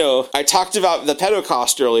I talked about the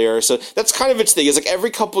Pentecost earlier, so that's kind of its thing. Is like every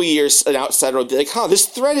couple of years an outsider will be like, this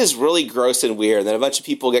thread is really gross and weird, and then a bunch of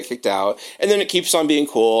people get kicked out, and then it keeps on being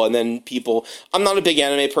cool, and then people. I'm not a big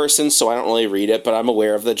anime person, so I don't really read it, but I'm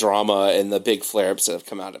aware of the drama and the big flare-ups that have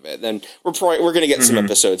come out of it. Then we're going to get some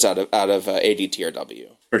episodes out of ADTRW.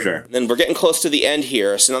 For sure. And then we're getting close to the end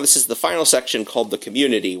here. So now this is the final section called the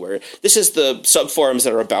community, where this is the subforums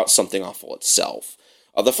that are about something awful itself.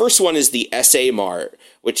 The first one is the SA Mart,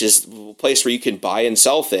 which is a place where you can buy and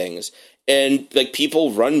sell things. And like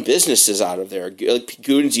people run businesses out of there. Like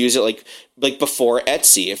goons use it like before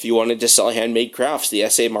Etsy. If you wanted to sell handmade crafts, the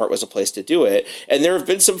SA Mart was a place to do it. And there have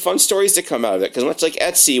been some fun stories to come out of it. Because much like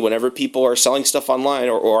Etsy, whenever people are selling stuff online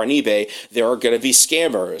or on eBay, there are going to be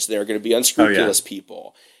scammers. There are going to be unscrupulous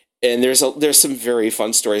people. And there's some very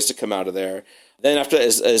fun stories to come out of there. Then after that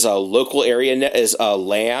is a local area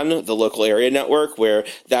LAN, the local area network, where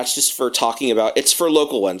that's just for talking about, it's for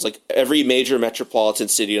local ones. Like every major metropolitan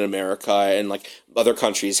city in America and like other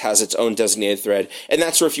countries has its own designated thread. And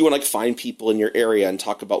that's where if you want to like find people in your area and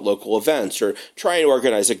talk about local events or try and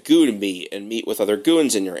organize a goon meet and meet with other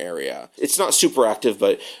goons in your area. It's not super active,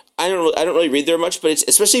 but I don't really read there much, but it's,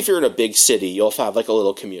 especially if you're in a big city, you'll have like a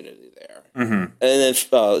little community there. Mm-hmm. And then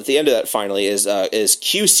at the end of that finally is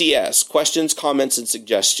QCS, questions, comments, and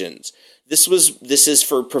suggestions. This is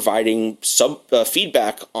for providing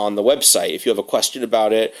feedback on the website. If you have a question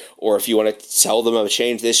about it, or if you want to tell them of a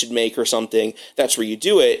change they should make or something, that's where you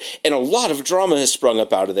do it. And a lot of drama has sprung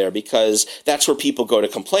up out of there because that's where people go to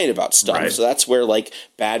complain about stuff. Right. So that's where like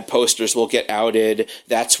bad posters will get outed.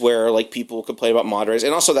 That's where like people will complain about moderators,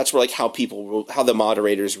 and also that's where like how the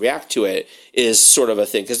moderators react to it is sort of a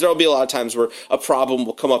thing. Because there'll be a lot of times where a problem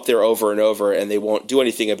will come up there over and over, and they won't do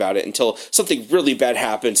anything about it until something really bad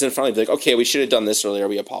happens, and finally be like, okay, we should have done this earlier,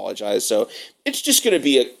 we apologize. So it's just going to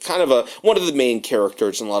be one of the main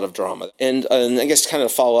characters in a lot of drama. And I guess kind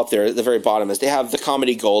of follow up there at the very bottom is they have the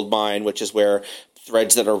comedy gold mine, which is where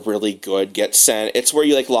threads that are really good get sent. It's where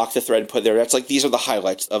you like lock the thread, put there. That's like, these are the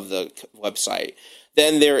highlights of the website.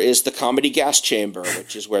 Then there is the comedy gas chamber,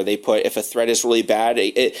 which is where they put, if a thread is really bad,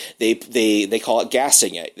 they call it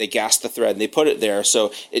gassing it. They gas the thread and they put it there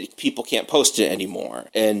so people can't post it anymore.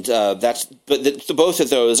 And both of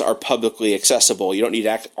those are publicly accessible. You don't need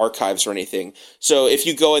archives or anything. So if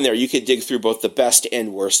you go in there, you could dig through both the best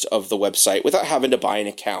and worst of the website without having to buy an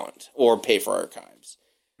account or pay for archives.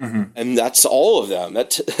 Mm-hmm. And that's all of them.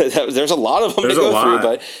 There's a lot of them to go through,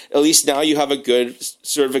 but at least now you have a good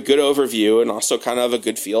overview and also kind of a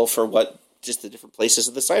good feel for what just the different places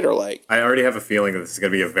of the site are like. I already have a feeling that this is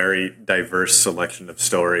going to be a very diverse selection of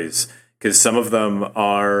stories, because some of them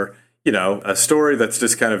are, a story that's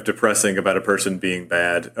just kind of depressing about a person being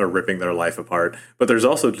bad or ripping their life apart. But there's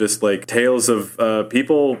also just like tales of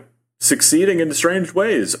people succeeding in strange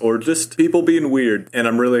ways, or just people being weird. And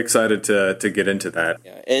I'm really excited to get into that.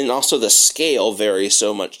 Yeah, and also the scale varies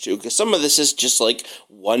so much too, because some of this is just like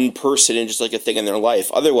one person and just like a thing in their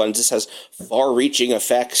life. Other ones, this has far-reaching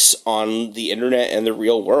effects on the internet and the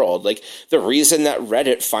real world. Like the reason that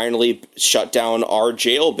Reddit finally shut down our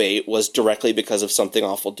jailbait was directly because of something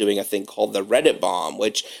awful doing a thing called the Reddit bomb,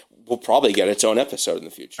 which will probably get its own episode in the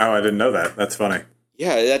future. Oh, I didn't know that. That's funny.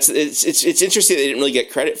 Yeah, it's interesting they didn't really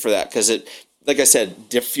get credit for that because like I said,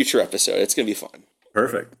 future episode. It's going to be fun.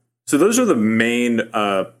 Perfect. So those are the main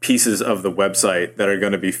pieces of the website that are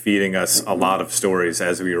going to be feeding us a lot of stories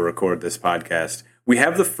as we record this podcast. We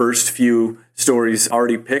have the first few stories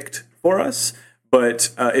already picked for us, but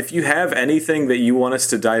if you have anything that you want us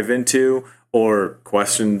to dive into, or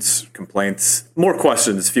questions, complaints, more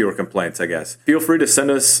questions, fewer complaints, I guess, feel free to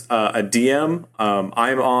send us a DM.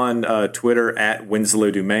 I'm on Twitter at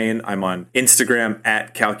Winslow Domain. I'm on Instagram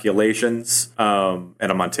at Calculations. And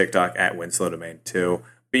I'm on TikTok at Winslow Domain too.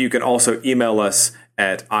 But you can also email us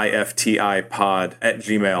at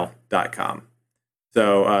iftipod@gmail.com.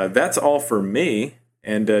 So that's all for me.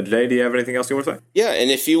 And Jay, do you have anything else you want to say? Yeah, and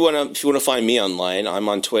if you want to find me online, I'm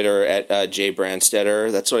on Twitter at Jay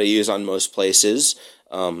Brandstetter. That's what I use on most places.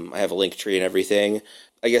 I have a link tree and everything.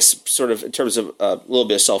 I guess sort of in terms of a little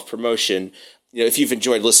bit of self-promotion, if you've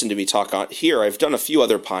enjoyed listening to me talk on here, I've done a few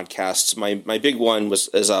other podcasts. My big one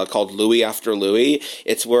is called Louis After Louis.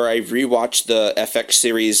 It's where I rewatched the FX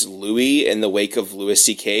series Louis in the wake of Louis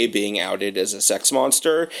C.K. being outed as a sex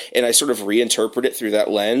monster, and I sort of reinterpret it through that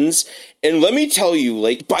lens. And let me tell you,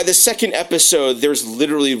 like, by the second episode, there's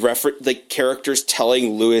literally characters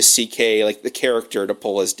telling Louis C.K., like, the character to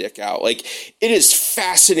pull his dick out. Like, it is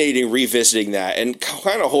fascinating revisiting that, and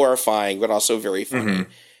kind of horrifying, but also very funny. Mm-hmm.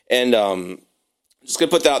 And just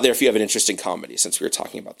going to put that out there if you have an interest in comedy, since we were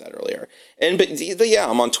talking about that earlier. But yeah,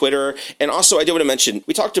 I'm on Twitter. And also, I did want to mention,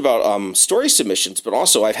 we talked about story submissions, but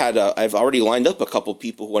also I've already lined up a couple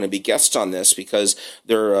people who want to be guests on this because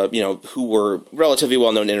they're, who were relatively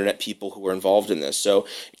well-known internet people who were involved in this. So,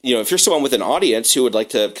 if you're someone with an audience who would like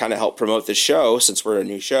to kind of help promote this show, since we're a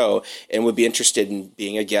new show, and would be interested in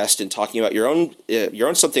being a guest and talking about your own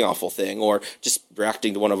something awful thing, or just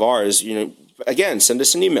reacting to one of ours, again, send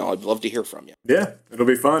us an email. I'd love to hear from you. Yeah, it'll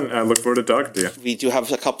be fun. I look forward to talking to you. We do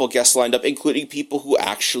have a couple guests lined up, including people who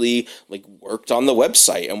actually worked on the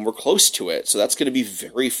website and were close to it. So that's going to be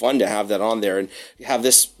very fun to have that on there and have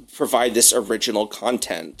this provide this original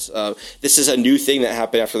content. This is a new thing that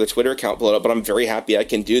happened after the Twitter account blew up, but I'm very happy I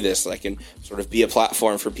can do this. I can sort of be a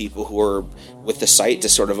platform for people who are with the site to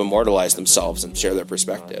sort of immortalize themselves and share their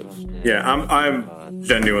perspective. Yeah, I'm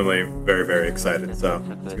genuinely very, very excited. So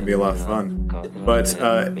it's going to be a lot of fun. But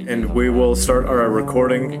and we will start our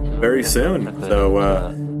recording very soon.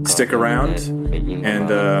 So stick around, and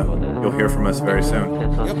you'll hear from us very soon.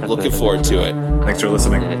 Yep, looking forward to it. Thanks for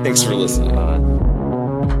listening. Thanks for listening.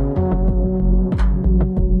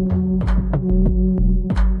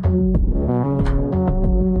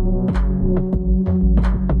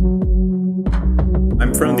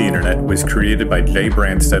 I'm From the Internet was created by Jay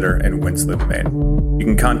Brandstetter and Winslow Domain. You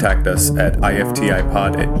can contact us at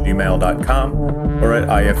iftipod@gmail.com or at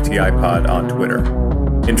iftipod on Twitter.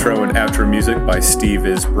 Intro and outro music by Steve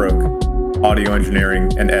Is Broke. Audio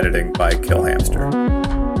engineering and editing by Killhamster.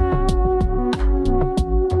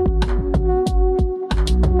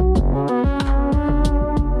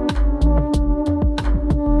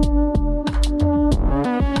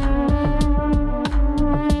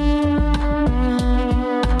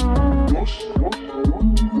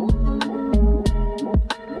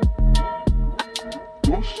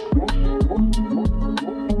 Yes.